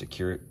that I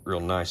secure it real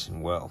nice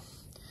and well.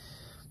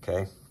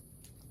 Okay,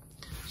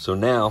 so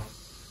now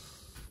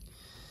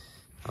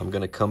I'm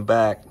going to come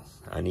back.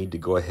 I need to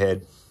go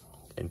ahead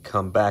and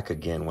come back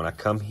again. When I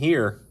come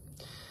here,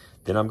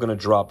 then I'm going to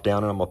drop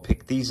down and I'm going to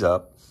pick these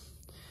up,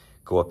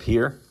 go up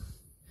here,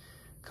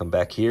 come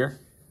back here,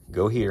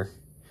 go here,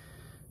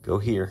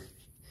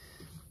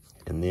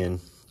 and then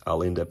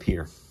I'll end up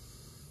here.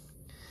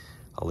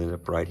 I'll end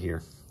up right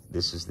here.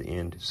 This is the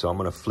end. So I'm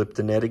going to flip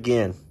the net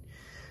again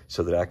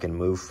so that I can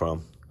move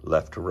from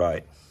left to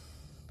right.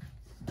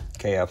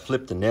 Okay, I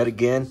flipped the net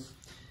again,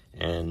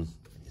 and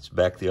it's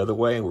back the other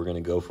way. We're going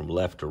to go from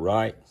left to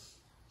right.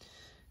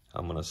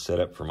 I'm going to set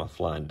up for my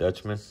Flying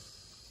Dutchman.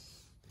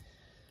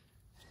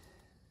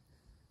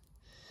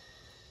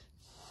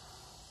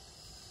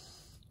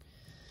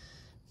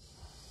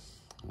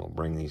 We'll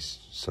bring these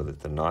so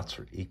that the knots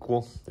are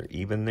equal. They're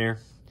even there.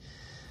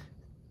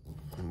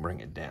 And bring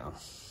it down.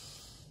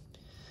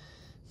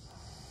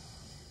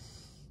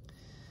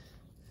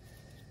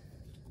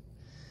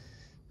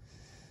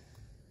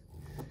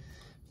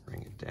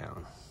 Bring it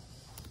down.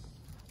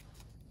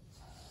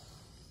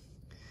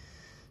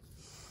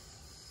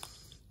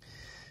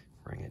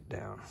 Bring it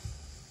down.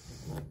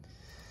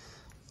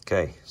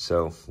 Okay,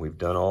 so we've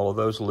done all of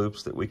those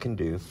loops that we can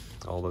do,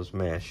 all those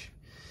mesh.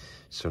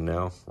 So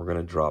now we're going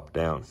to drop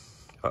down.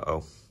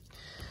 Uh-oh.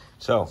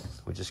 So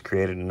we just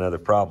created another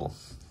problem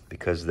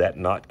because that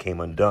knot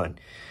came undone.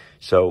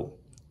 So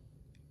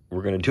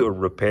we're going to do a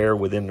repair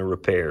within the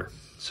repair.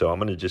 So I'm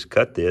going to just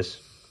cut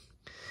this,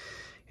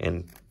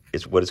 and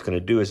what it's going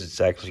to do is it's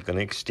actually going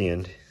to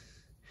extend.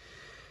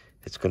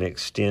 It's going to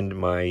extend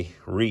my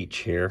reach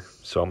here.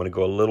 So I'm going to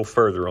go a little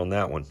further on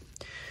that one.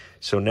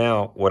 So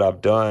now what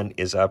I've done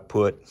is I've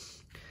put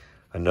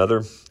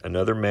another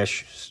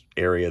mesh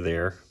area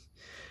there.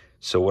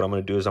 So what I'm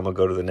going to do is I'm going to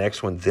go to the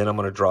next one, then I'm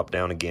going to drop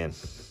down again.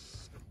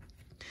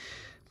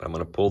 But I'm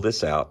going to pull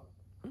this out.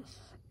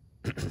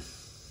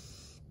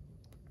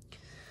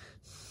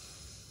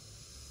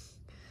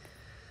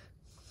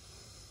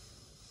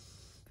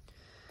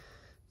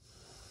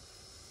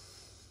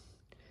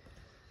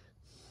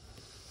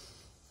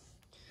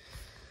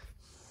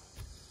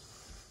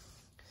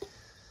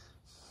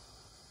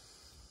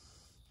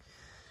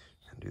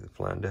 Do the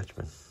Flying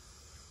Dutchman.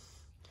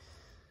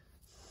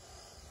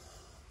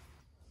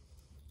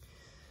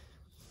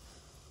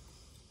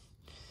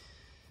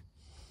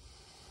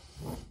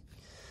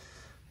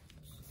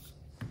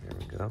 There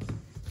we go.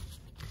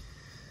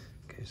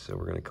 Okay, so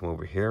we're going to come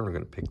over here and we're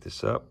going to pick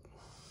this up,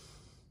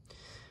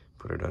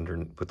 put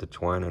the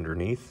twine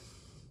underneath,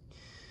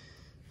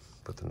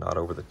 put the knot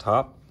over the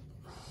top,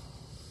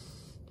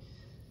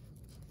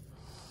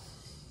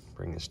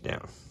 bring this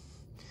down,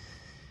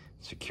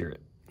 secure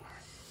it.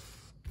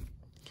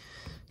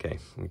 Okay,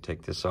 we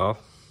take this off.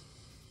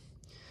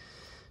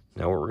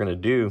 Now what we're going to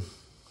do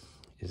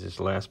is this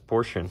last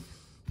portion,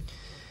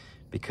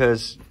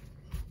 because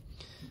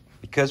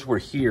we're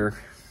here,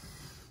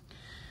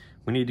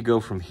 we need to go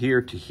from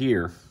here to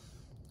here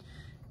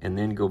and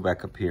then go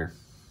back up here.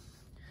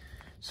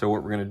 So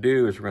what we're going to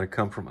do is we're going to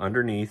come from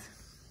underneath.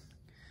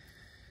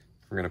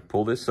 We're going to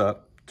pull this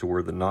up to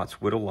where the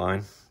knots would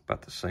align,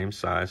 about the same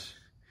size.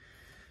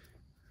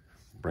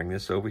 Bring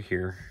this over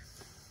here.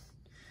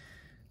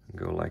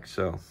 Go like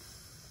so.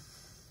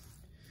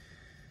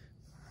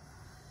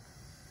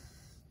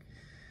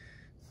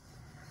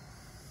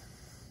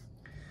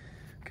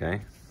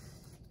 Okay.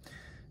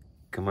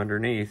 Come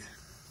underneath.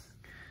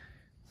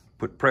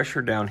 Put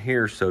pressure down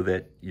here so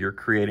that you're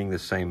creating the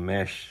same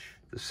mesh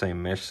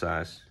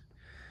size.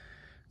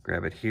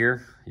 Grab it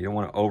here. You don't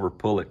want to over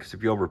pull it, because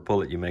if you over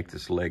pull it, you make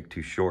this leg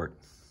too short.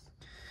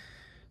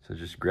 So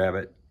just grab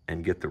it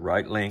and get the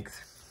right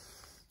length.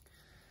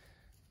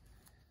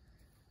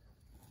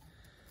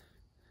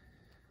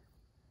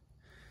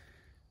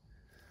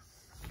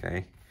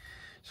 Okay,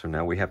 so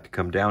now we have to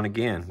come down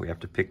again. We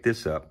have to pick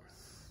this up.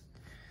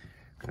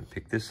 I'm going to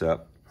pick this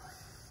up.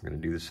 We're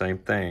going to do the same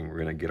thing. We're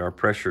going to get our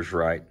pressures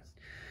right,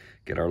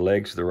 get our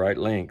legs the right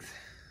length.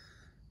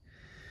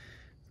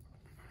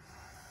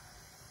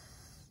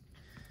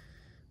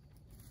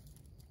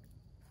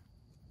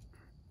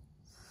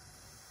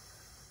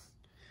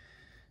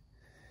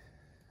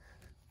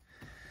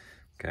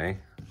 Okay,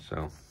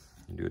 so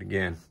do it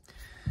again.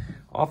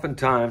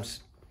 Oftentimes,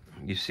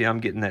 you see I'm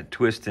getting that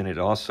twist in it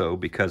also,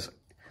 because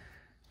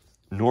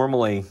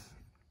normally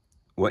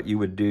what you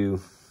would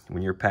do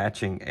when you're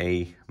patching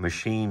a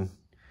machine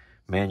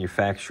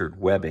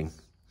manufactured webbing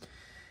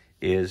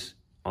is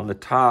on the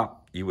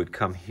top you would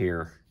come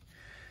here.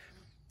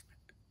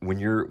 When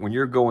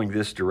you're going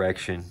this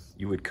direction,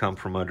 you would come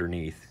from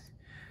underneath.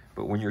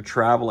 But when you're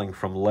traveling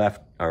from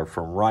left or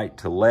from right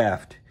to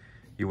left,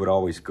 you would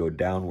always go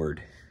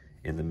downward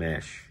in the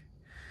mesh.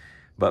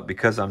 But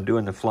because I'm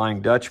doing the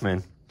Flying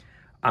Dutchman,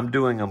 I'm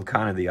doing them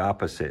kind of the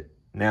opposite.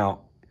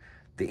 Now,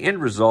 the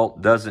end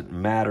result doesn't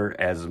matter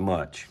as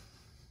much.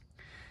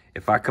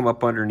 If I come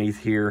up underneath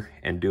here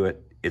and do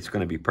it, it's going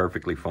to be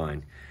perfectly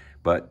fine.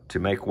 But to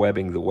make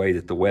webbing the way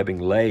that the webbing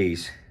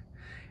lays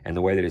and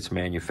the way that it's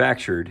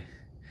manufactured,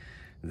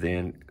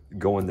 then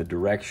go in the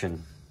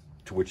direction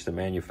to which the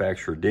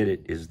manufacturer did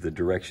it is the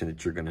direction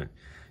that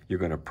you're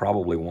gonna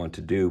probably want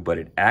to do, but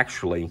it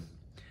actually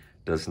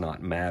does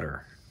not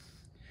matter.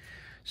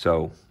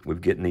 So we're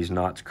getting these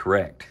knots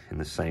correct in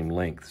the same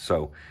length.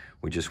 So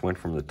we just went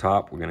from the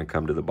top, we're gonna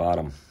come to the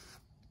bottom.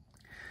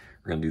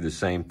 We're gonna do the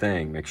same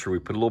thing. Make sure we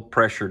put a little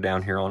pressure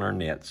down here on our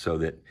net so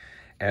that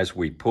as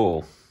we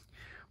pull,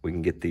 we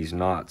can get these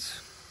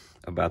knots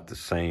about the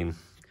same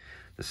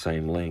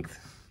length.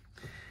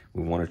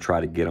 We want to try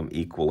to get them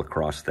equal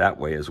across that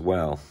way as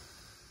well.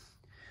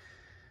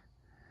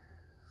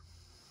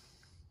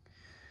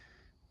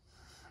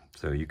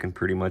 So you can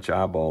pretty much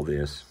eyeball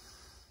this.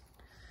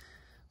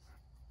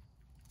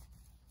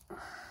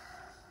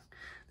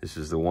 This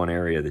is the one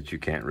area that you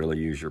can't really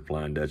use your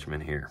Flying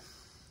Dutchman here.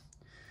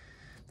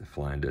 The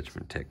Flying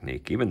Dutchman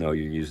technique. Even though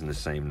you're using the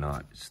same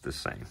knot, it's the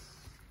same.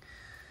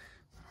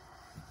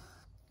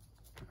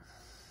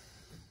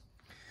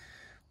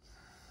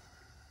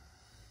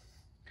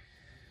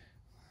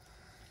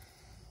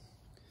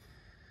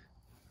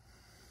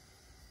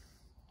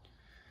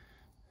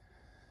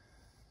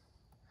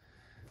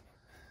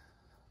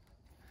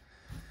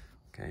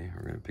 Okay,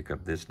 we're going to pick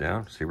up this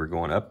down. See, we're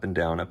going up and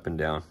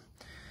down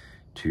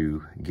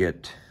to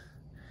get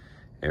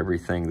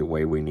everything the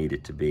way we need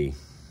it to be.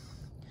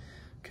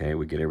 Okay,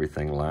 we get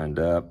everything lined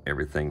up,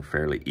 everything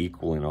fairly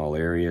equal in all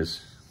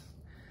areas.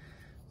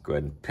 Go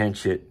ahead and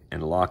pinch it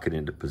and lock it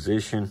into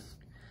position,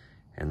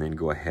 and then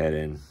go ahead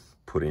and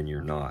put in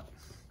your knot.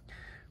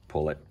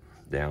 Pull it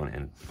down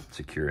and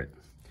secure it.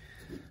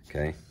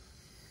 Okay.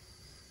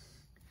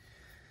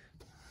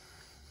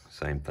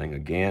 Same thing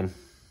again.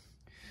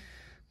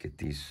 Get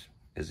these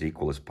as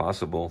equal as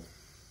possible.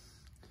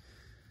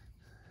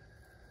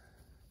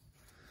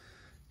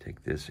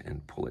 Take this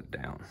and pull it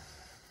down.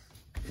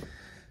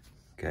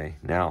 Okay,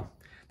 now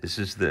this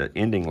is the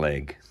ending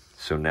leg.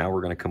 So now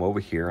we're going to come over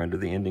here under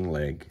the ending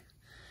leg.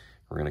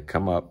 We're going to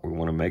come up. We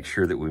want to make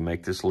sure that we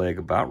make this leg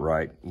about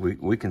right.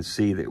 We can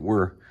see that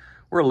we're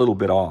a little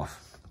bit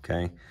off,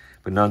 okay?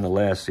 But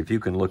nonetheless, if you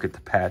can look at the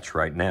patch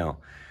right now,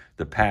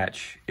 the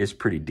patch is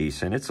pretty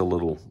decent. It's a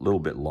little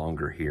bit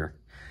longer here,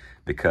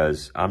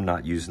 because I'm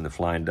not using the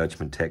Flying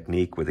Dutchman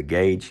technique with a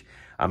gauge.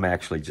 I'm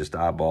actually just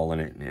eyeballing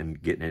it and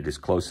getting it as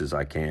close as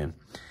I can.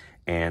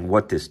 And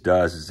what this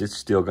does is it's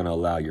still going to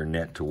allow your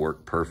net to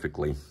work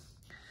perfectly.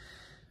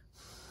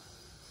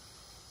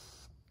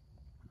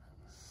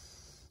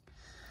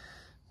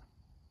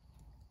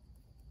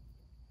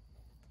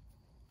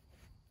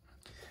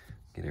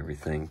 Get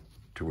everything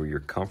to where you're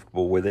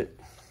comfortable with it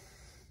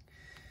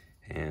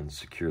and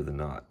secure the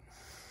knot.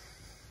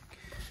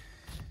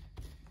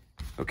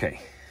 Okay.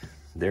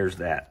 There's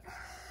that.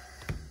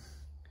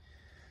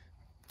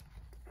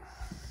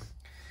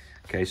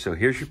 Okay, so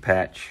here's your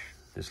patch.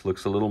 This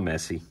looks a little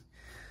messy,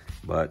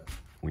 but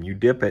when you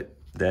dip it,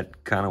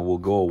 that kind of will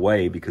go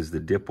away, because the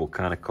dip will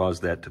kind of cause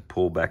that to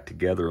pull back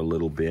together a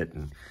little bit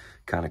and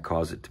kind of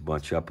cause it to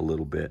bunch up a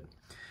little bit.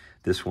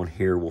 This one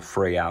here will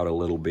fray out a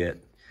little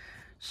bit,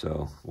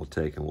 so we'll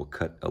take and we'll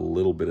cut a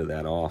little bit of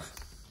that off.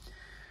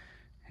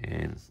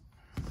 And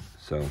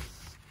so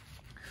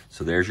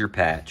there's your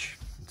patch.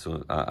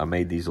 So I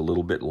made these a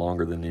little bit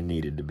longer than they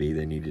needed to be.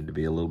 They needed to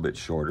be a little bit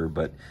shorter,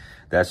 but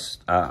that's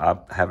I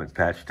haven't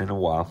patched in a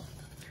while.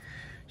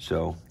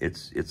 So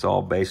it's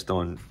all based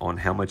on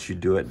how much you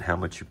do it and how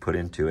much you put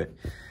into it.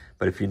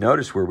 But if you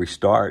notice where we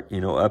start,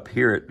 you know, up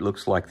here it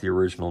looks like the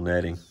original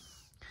netting.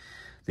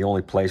 The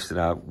only place that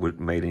I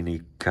would made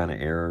any kind of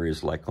error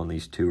is like on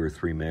these 2 or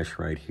 3 mesh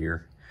right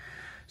here.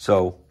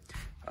 So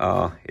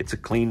it's a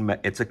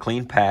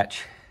clean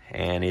patch,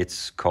 and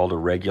it's called a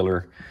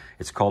regular.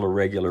 It's called a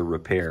regular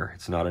repair.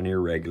 It's not an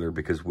irregular,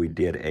 because we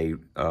did a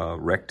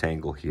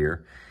rectangle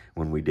here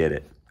when we did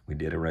it. We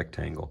did a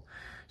rectangle.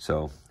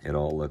 So it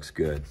all looks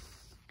good.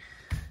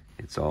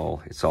 It's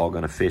all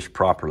going to fish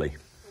properly.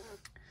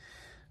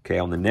 Okay,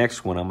 on the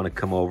next one, I'm going to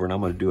come over and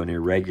I'm going to do an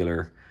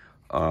irregular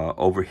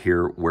over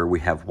here where we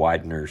have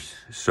wideners.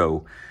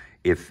 So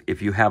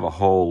if you have a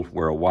hole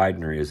where a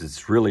widener is,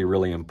 it's really,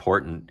 really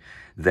important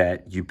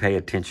that you pay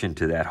attention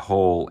to that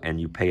hole and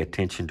you pay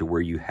attention to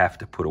where you have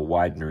to put a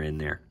widener in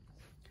there.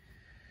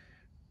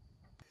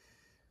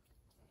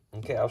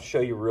 Okay, I'll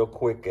show you real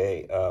quick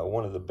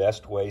one of the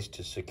best ways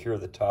to secure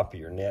the top of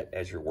your net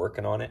as you're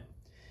working on it.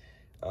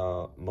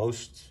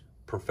 Most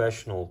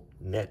professional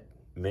net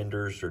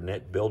menders or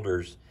net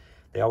builders,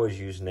 they always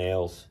use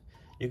nails.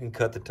 You can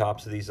cut the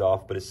tops of these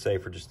off, but it's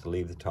safer just to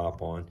leave the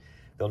top on.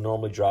 They'll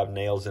normally drive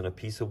nails in a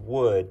piece of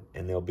wood,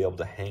 and they'll be able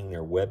to hang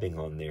their webbing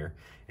on there.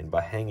 And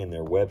by hanging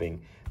their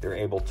webbing, they're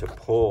able to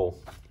pull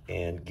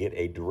and get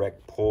a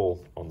direct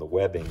pull on the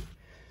webbing,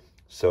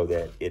 so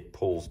that it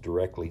pulls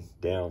directly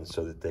down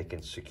so that they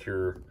can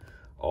secure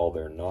all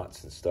their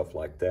knots and stuff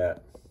like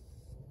that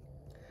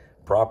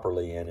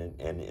properly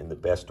and in the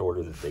best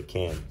order that they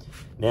can.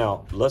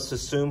 Now, let's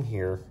assume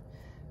here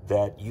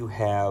that you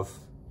have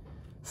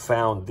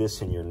found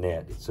this in your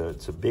net.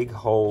 It's a big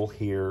hole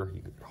here.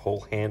 You can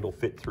whole handle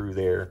fit through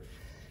there,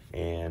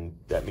 and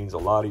that means a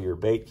lot of your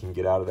bait can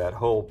get out of that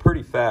hole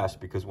pretty fast,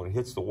 because when it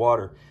hits the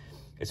water,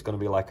 it's going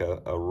to be like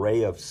a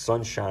ray of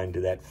sunshine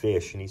to that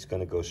fish, and he's going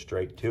to go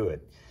straight to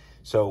it.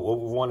 So what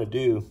we want to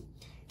do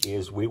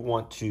is we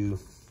want to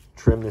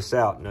trim this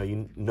out. Now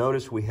you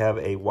notice we have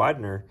a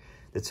widener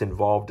that's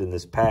involved in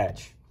this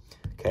patch.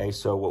 Okay,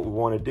 so what we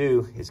want to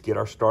do is get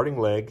our starting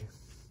leg.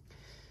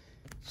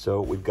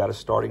 So we've got a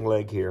starting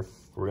leg here.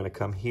 We're going to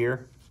come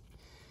here,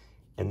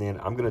 and then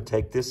I'm going to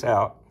take this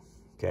out.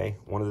 Okay,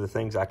 one of the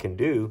things I can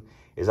do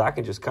is I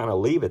can just kind of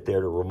leave it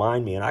there to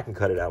remind me, and I can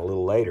cut it out a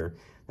little later.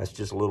 That's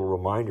just a little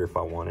reminder if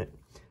I want it.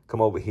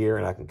 Come over here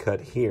and I can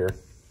cut here.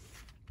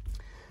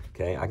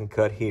 Okay, I can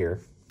cut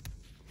here.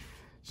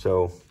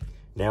 So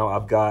now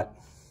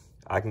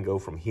I can go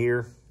from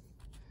here,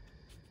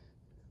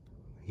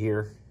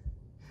 here,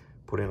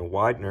 put in a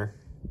widener,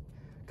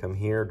 come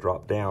here,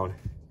 drop down,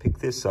 pick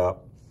this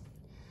up.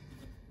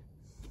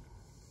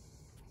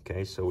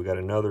 Okay, so we got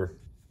another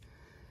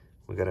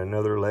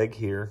leg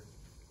here,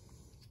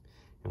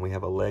 and we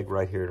have a leg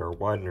right here at our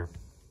widener.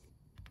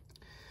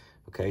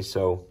 Okay,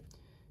 so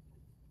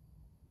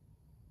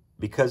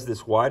because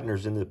this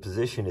widener's in the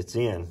position it's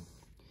in,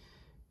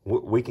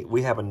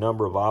 we have a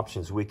number of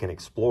options we can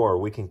explore.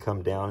 We can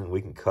come down and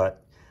we can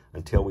cut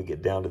until we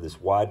get down to this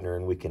widener,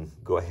 and we can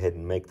go ahead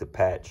and make the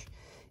patch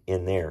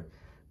in there.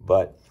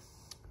 But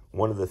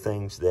one of the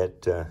things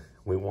that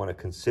we want to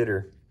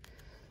consider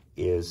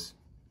is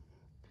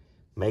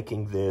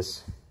making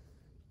this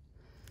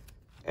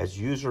as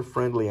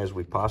user-friendly as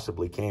we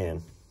possibly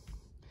can.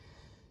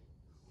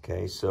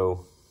 Okay,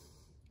 so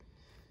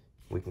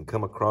we can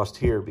come across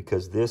here,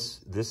 because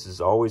this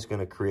is always going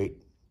to create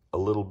a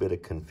little bit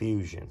of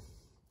confusion.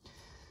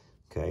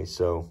 Okay,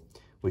 so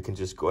we can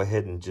just go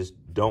ahead and just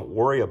don't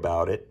worry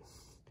about it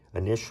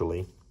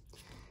initially.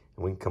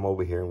 And we can come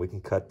over here and we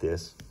can cut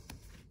this.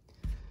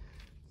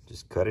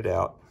 Just cut it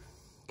out.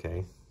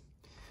 Okay,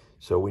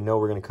 so we know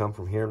we're going to come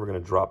from here and we're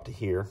going to drop to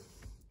here.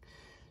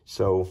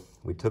 So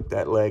we took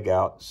that leg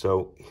out.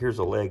 So here's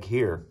a leg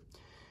here.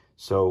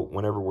 So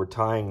whenever we're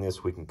tying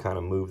this, we can kind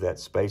of move that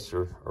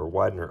spacer or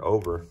widener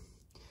over,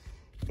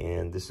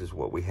 and this is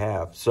what we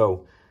have.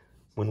 So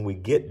when we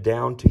get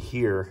down to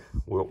here,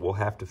 we'll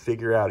have to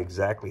figure out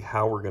exactly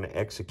how we're going to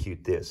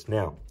execute this.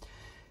 Now,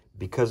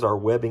 because our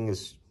webbing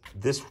is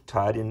this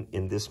tied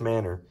in this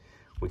manner,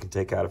 we can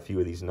take out a few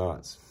of these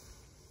knots.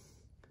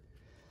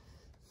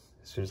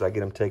 As soon as I get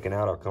them taken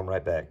out, I'll come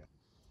right back.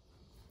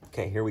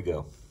 Okay, here we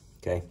go.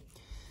 Okay,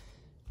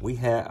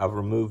 I've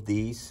removed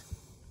these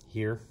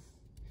here.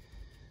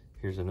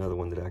 Here's another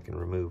one that I can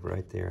remove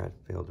right there.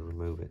 I failed to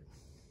remove it.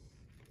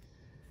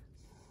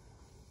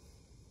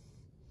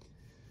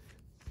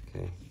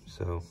 Okay,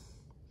 so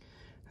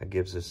that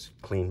gives us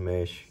clean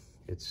mesh.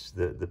 It's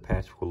the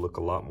patch will look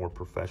a lot more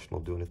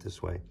professional doing it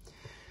this way.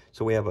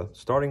 So we have a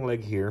starting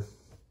leg here.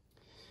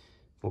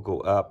 We'll go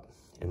up,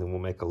 and then we'll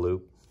make a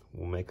loop.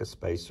 We'll make a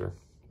spacer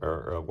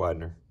or a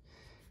widener.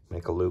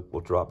 Make a loop.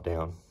 We'll drop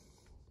down.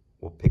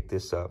 We'll pick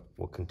this up.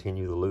 We'll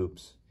continue the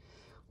loops.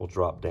 We'll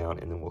drop down,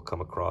 and then we'll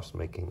come across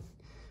making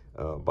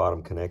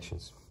bottom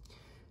connections.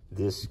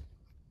 This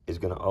is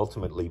going to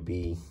ultimately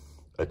be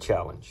a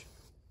challenge,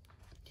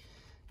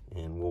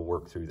 and we'll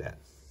work through that.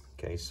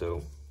 Okay,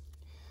 so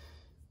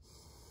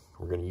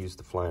we're going to use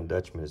the Flying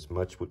Dutchman as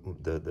much,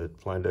 the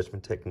Flying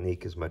Dutchman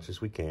technique as much as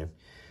we can.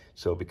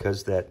 So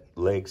because that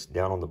leg's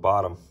down on the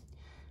bottom,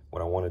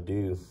 what I want to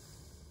do,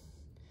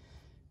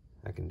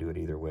 I can do it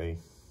either way.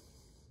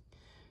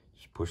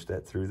 Just push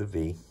that through the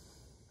V.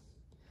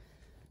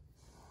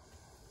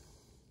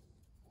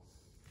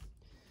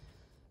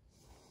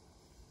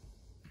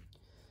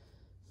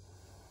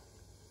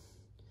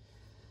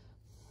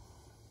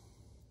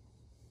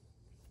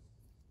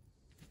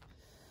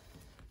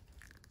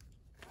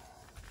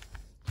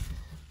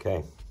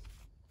 Okay,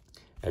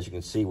 as you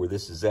can see where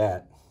this is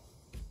at,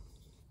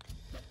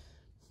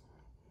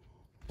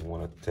 you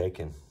want to take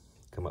and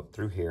come up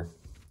through here.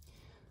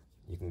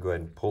 You can go ahead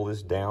and pull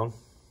this down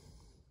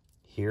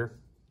here,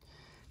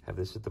 have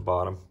this at the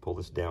bottom, pull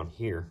this down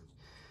here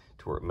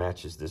to where it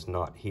matches this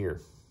knot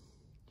here.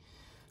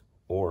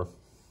 Or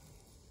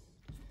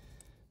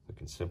we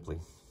can simply,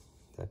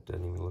 that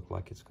doesn't even look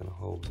like it's going to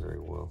hold very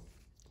well.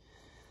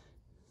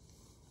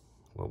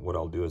 Well, what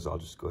I'll do is I'll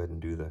just go ahead and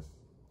do the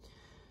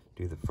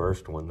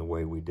first one the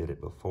way we did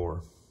it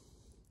before.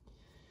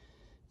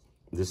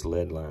 This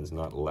lead line's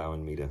not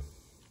allowing me to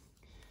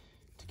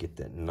get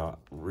that knot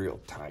real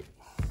tight.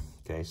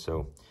 Okay,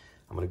 so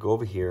I'm going to go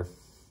over here.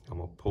 I'm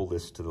going to pull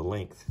this to the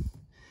length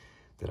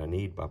that I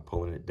need by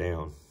pulling it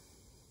down.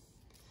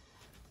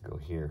 Go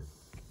here.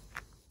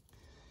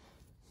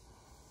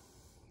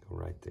 Go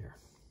right there.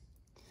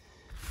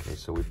 Okay,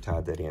 so we've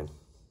tied that in.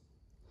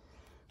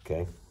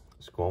 Okay,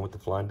 let's go on with the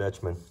Flying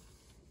Dutchman.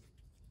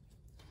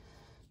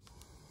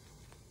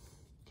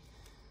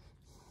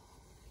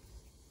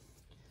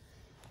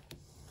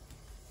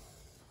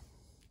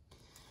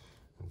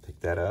 Pick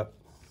that up.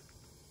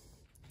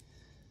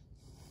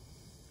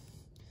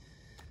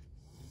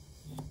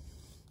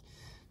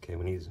 Okay,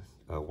 we need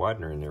a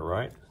widener in there,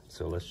 right?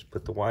 So let's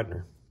put the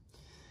widener.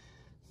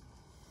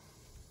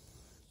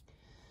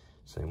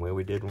 Same way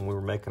we did when we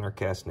were making our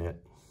cast net.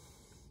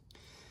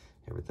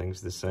 Everything's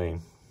the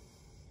same.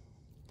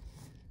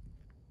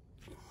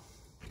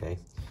 Okay,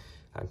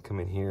 I can come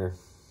in here,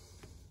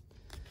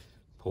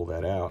 pull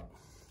that out.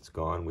 It's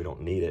gone, we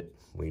don't need it.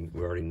 We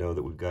already know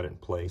that we've got it in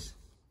place.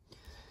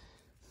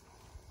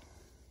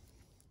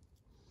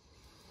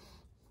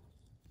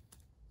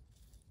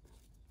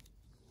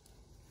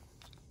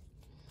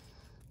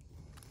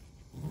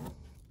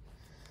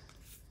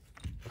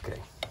 Okay,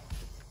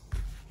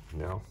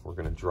 now we're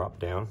going to drop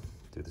down,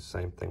 do the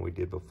same thing we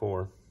did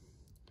before.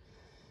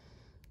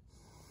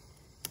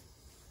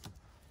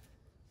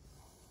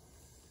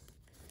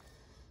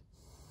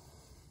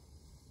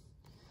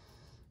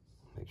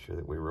 Make sure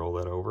that we roll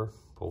that over,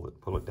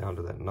 pull it down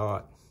to that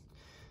knot.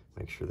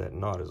 Make sure that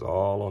knot is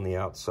all on the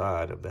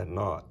outside of that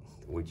knot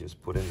that we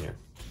just put in there.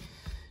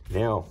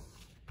 Now,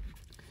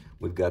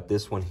 we've got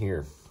this one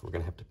here. We're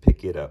going to have to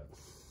pick it up.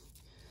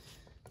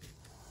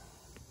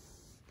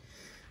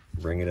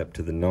 Bring it up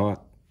to the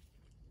knot.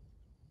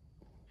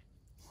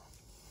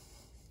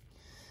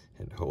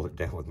 And hold it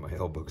down with my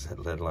elbow because that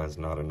lead line's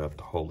not enough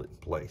to hold it in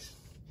place.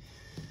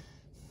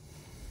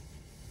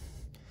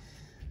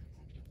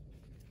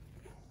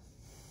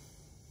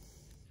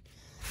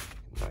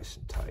 Nice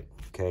and tight.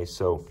 Okay,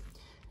 so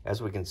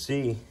as we can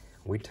see,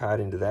 we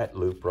tied into that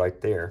loop right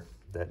there,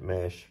 that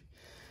mesh.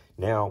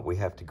 Now we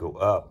have to go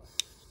up.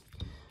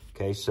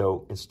 Okay,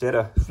 so instead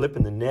of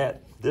flipping the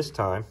net this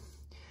time,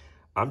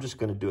 I'm just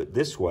going to do it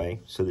this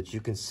way so that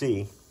you can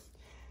see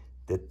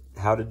that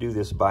how to do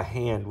this by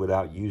hand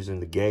without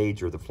using the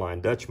gauge or the Flying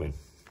Dutchman.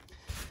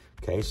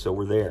 Okay, so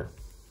we're there.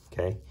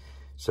 Okay,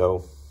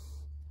 so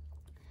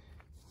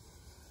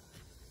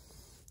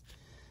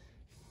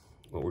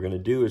what we're going to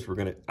do is we're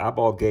going to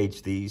eyeball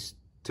gauge these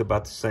to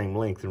about the same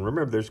length. And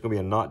remember, there's going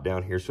to be a knot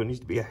down here, so it needs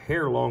to be a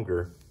hair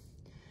longer.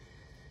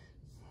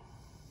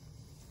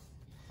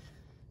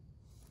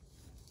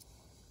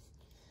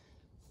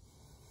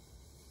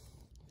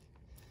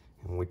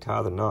 When we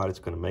tie the knot, it's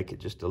going to make it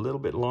just a little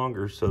bit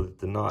longer so that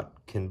the knot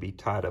can be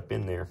tied up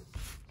in there.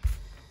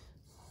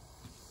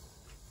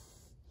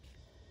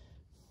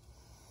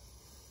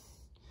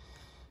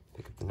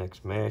 Pick up the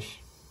next mesh.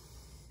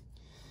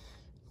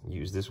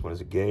 Use this one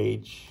as a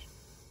gauge.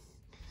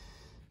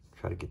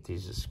 Try to get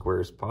these as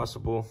square as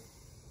possible.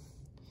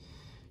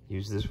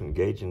 Use this one,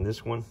 gauge in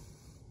this one.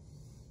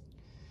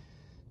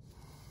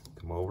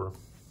 Come over.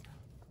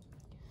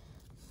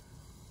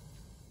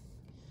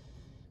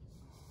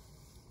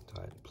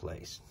 Tie it in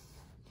place.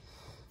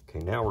 Okay,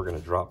 now we're going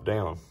to drop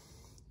down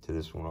to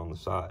this one on the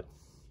side.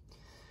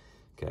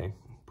 Okay,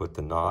 put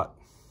the knot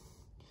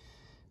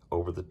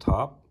over the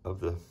top of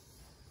the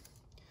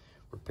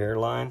repair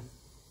line.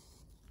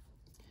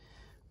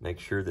 Make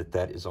sure that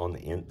that is on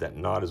the that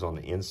knot is on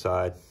the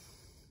inside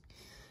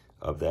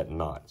of that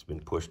knot. It's been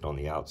pushed on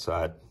the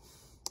outside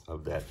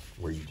of that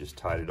where you just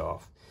tied it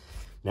off.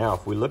 Now,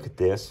 if we look at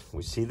this,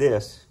 we see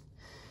this,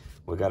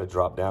 we got to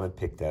drop down and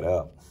pick that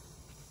up.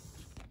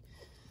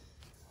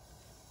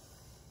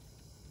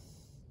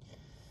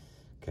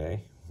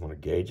 Okay, I want to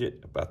gauge it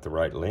about the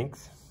right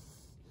length.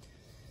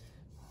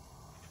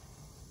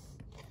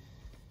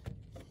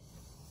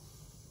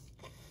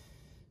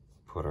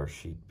 Put our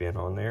sheet bin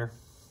on there.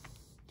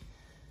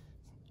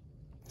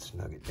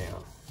 Snug it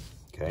down.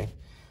 Okay,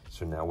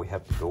 so now we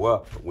have to go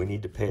up, but we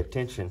need to pay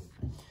attention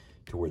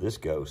to where this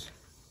goes.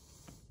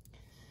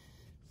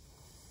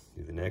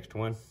 Do the next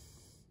one.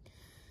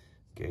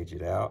 Gauge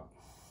it out.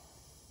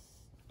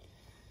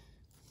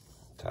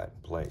 Tie it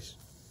in place.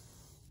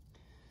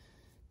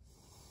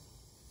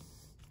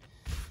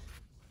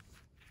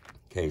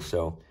 Okay,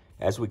 so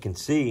as we can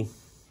see,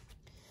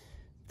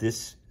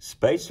 this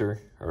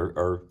spacer,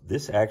 or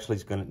this actually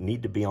is going to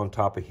need to be on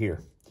top of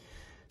here.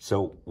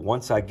 So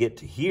once I get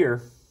to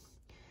here,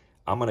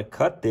 I'm going to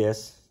cut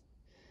this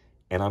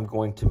and I'm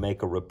going to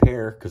make a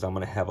repair because I'm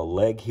going to have a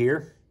leg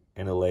here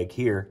and a leg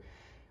here.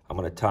 I'm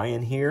going to tie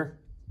in here,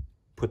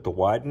 put the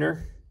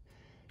widener,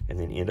 and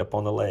then end up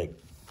on the leg.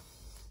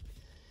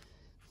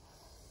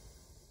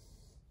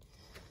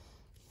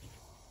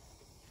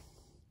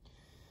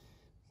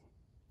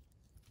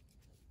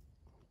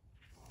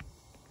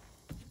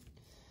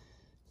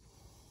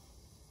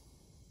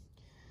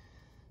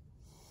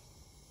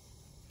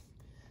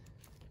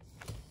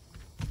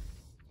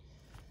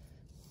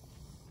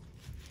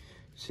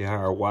 See how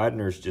our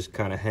widener is just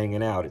kind of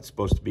hanging out. It's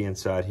supposed to be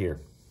inside here.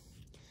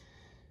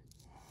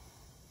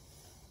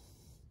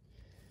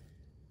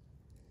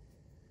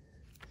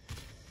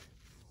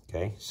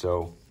 Okay,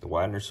 so the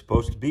widener's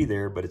supposed to be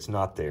there, but it's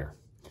not there.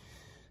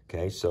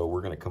 Okay, so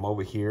we're going to come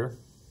over here.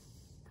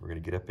 We're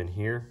going to get up in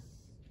here.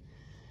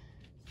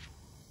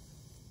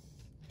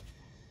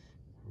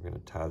 We're going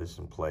to tie this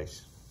in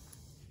place.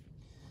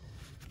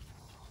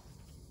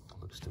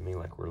 Looks to me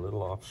like we're a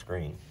little off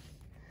screen.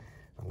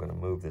 I'm going to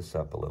move this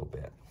up a little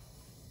bit.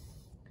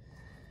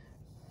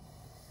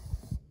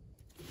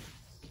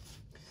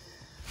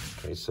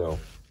 Okay, so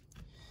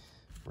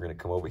we're going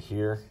to come over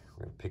here.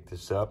 We're going to pick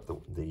this up.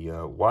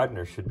 The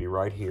widener should be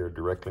right here,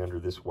 directly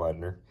under this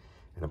widener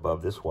and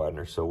above this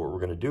widener. So what we're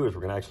going to do is we're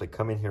going to actually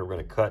come in here, we're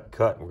going to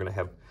cut, and we're going to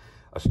have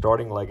a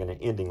starting leg and an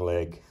ending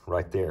leg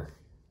right there.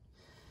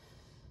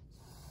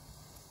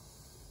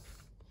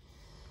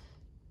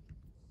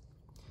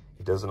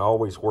 It doesn't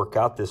always work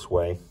out this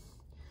way,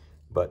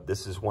 but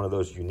this is one of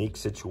those unique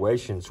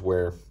situations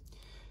where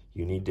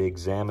you need to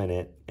examine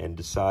it and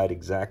decide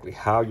exactly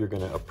how you're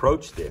going to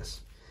approach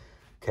this.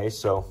 Okay,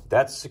 so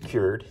that's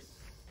secured.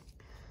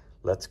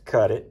 Let's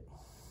cut it.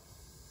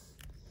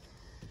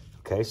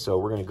 Okay, so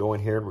we're going to go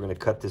in here and we're going to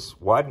cut this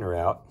widener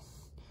out.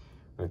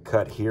 We're going to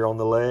cut here on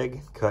the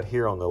leg, cut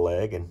here on the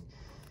leg, and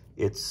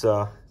it's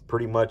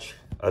pretty much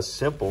a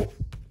simple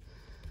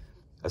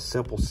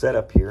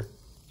setup here.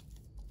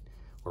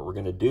 What we're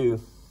going to do,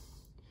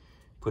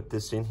 put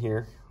this in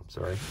here. I'm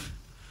sorry.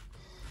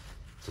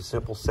 It's a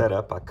simple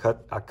setup. I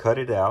cut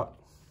it out,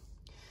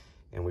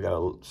 and we got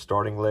a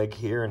starting leg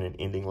here and an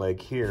ending leg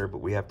here, but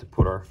we have to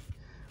put our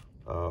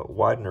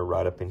widener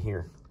right up in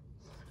here.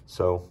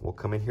 So we'll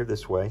come in here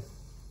this way.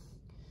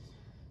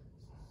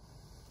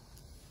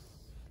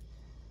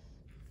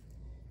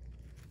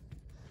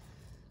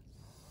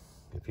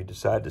 If you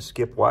decide to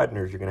skip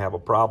wideners, you're going to have a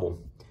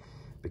problem,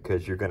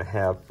 because you're going to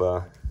have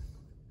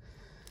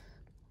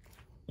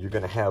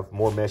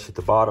more mesh at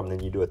the bottom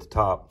than you do at the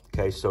top.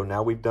 Okay, so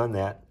now we've done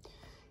that,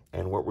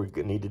 and what we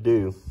need to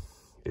do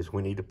is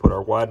we need to put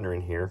our widener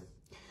in here.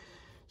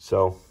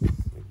 So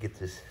get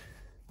this,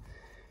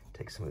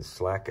 take some of the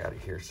slack out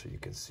of here so you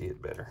can see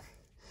it better.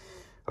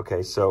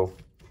 Okay, so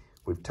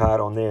we've tied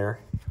on there.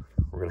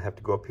 We're going to have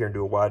to go up here and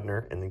do a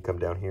widener and then come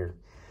down here.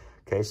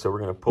 Okay, so we're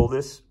going to pull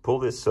this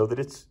so that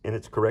it's in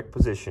its correct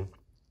position.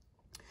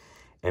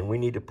 And we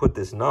need to put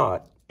this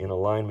knot in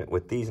alignment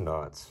with these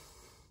knots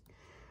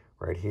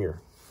right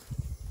here.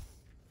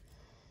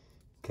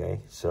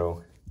 Okay,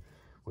 so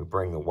we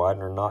bring the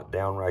widener knot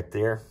down right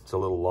there. It's a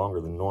little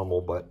longer than normal,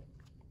 and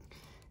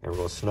we're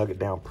going to snug it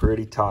down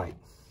pretty tight.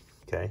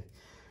 Okay,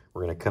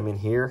 we're going to come in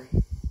here,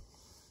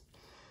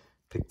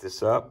 pick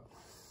this up.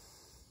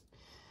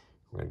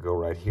 We're going to go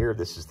right here.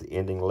 This is the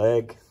ending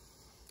leg.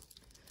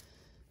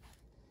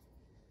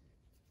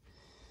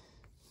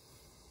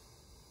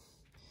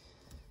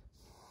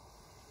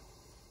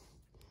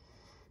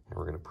 And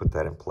we're going to put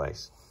that in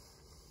place.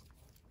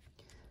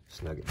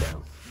 Snug it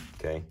down.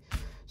 Okay,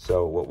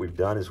 so what we've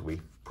done is we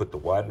put the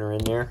widener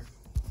in there.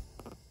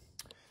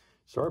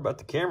 Sorry about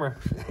the camera.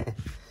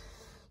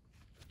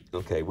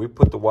 Okay, we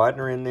put the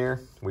widener in there.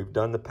 We've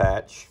done the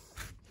patch,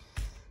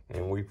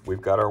 and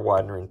we've got our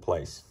widener in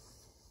place.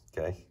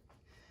 Okay,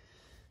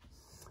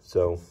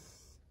 so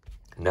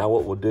now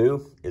what we'll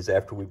do is,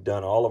 after we've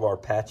done all of our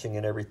patching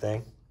and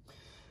everything,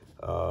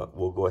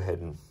 we'll go ahead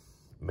and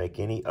make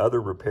any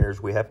other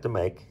repairs we have to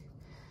make,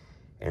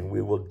 and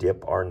we will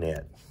dip our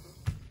net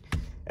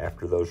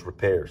after those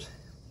repairs.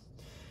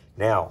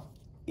 Now,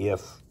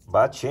 if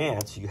by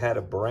chance you had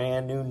a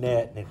brand new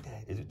net and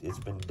it's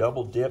been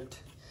double dipped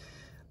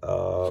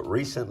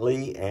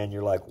recently, and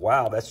you're like,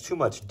 wow, that's too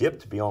much dip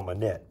to be on my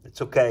net,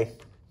 it's okay.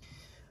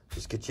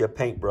 Just get you a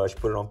paintbrush,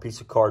 put it on a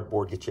piece of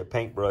cardboard, get you a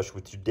paintbrush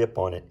with your dip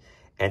on it,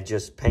 and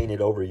just paint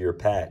it over your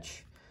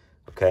patch.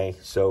 Okay,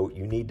 so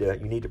you need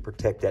to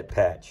protect that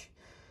patch,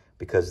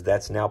 because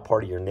that's now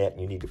part of your net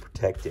and you need to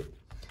protect it.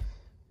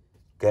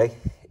 Okay,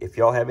 if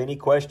y'all have any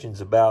questions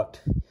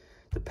about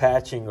the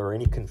patching or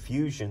any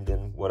confusion,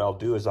 then what I'll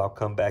do is I'll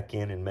come back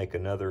in and make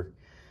another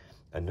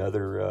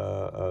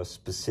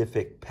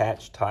specific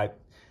patch type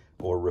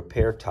or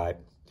repair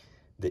type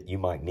that you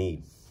might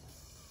need.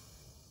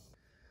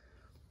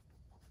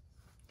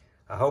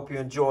 I hope you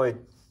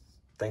enjoyed.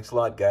 Thanks a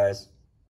lot, guys.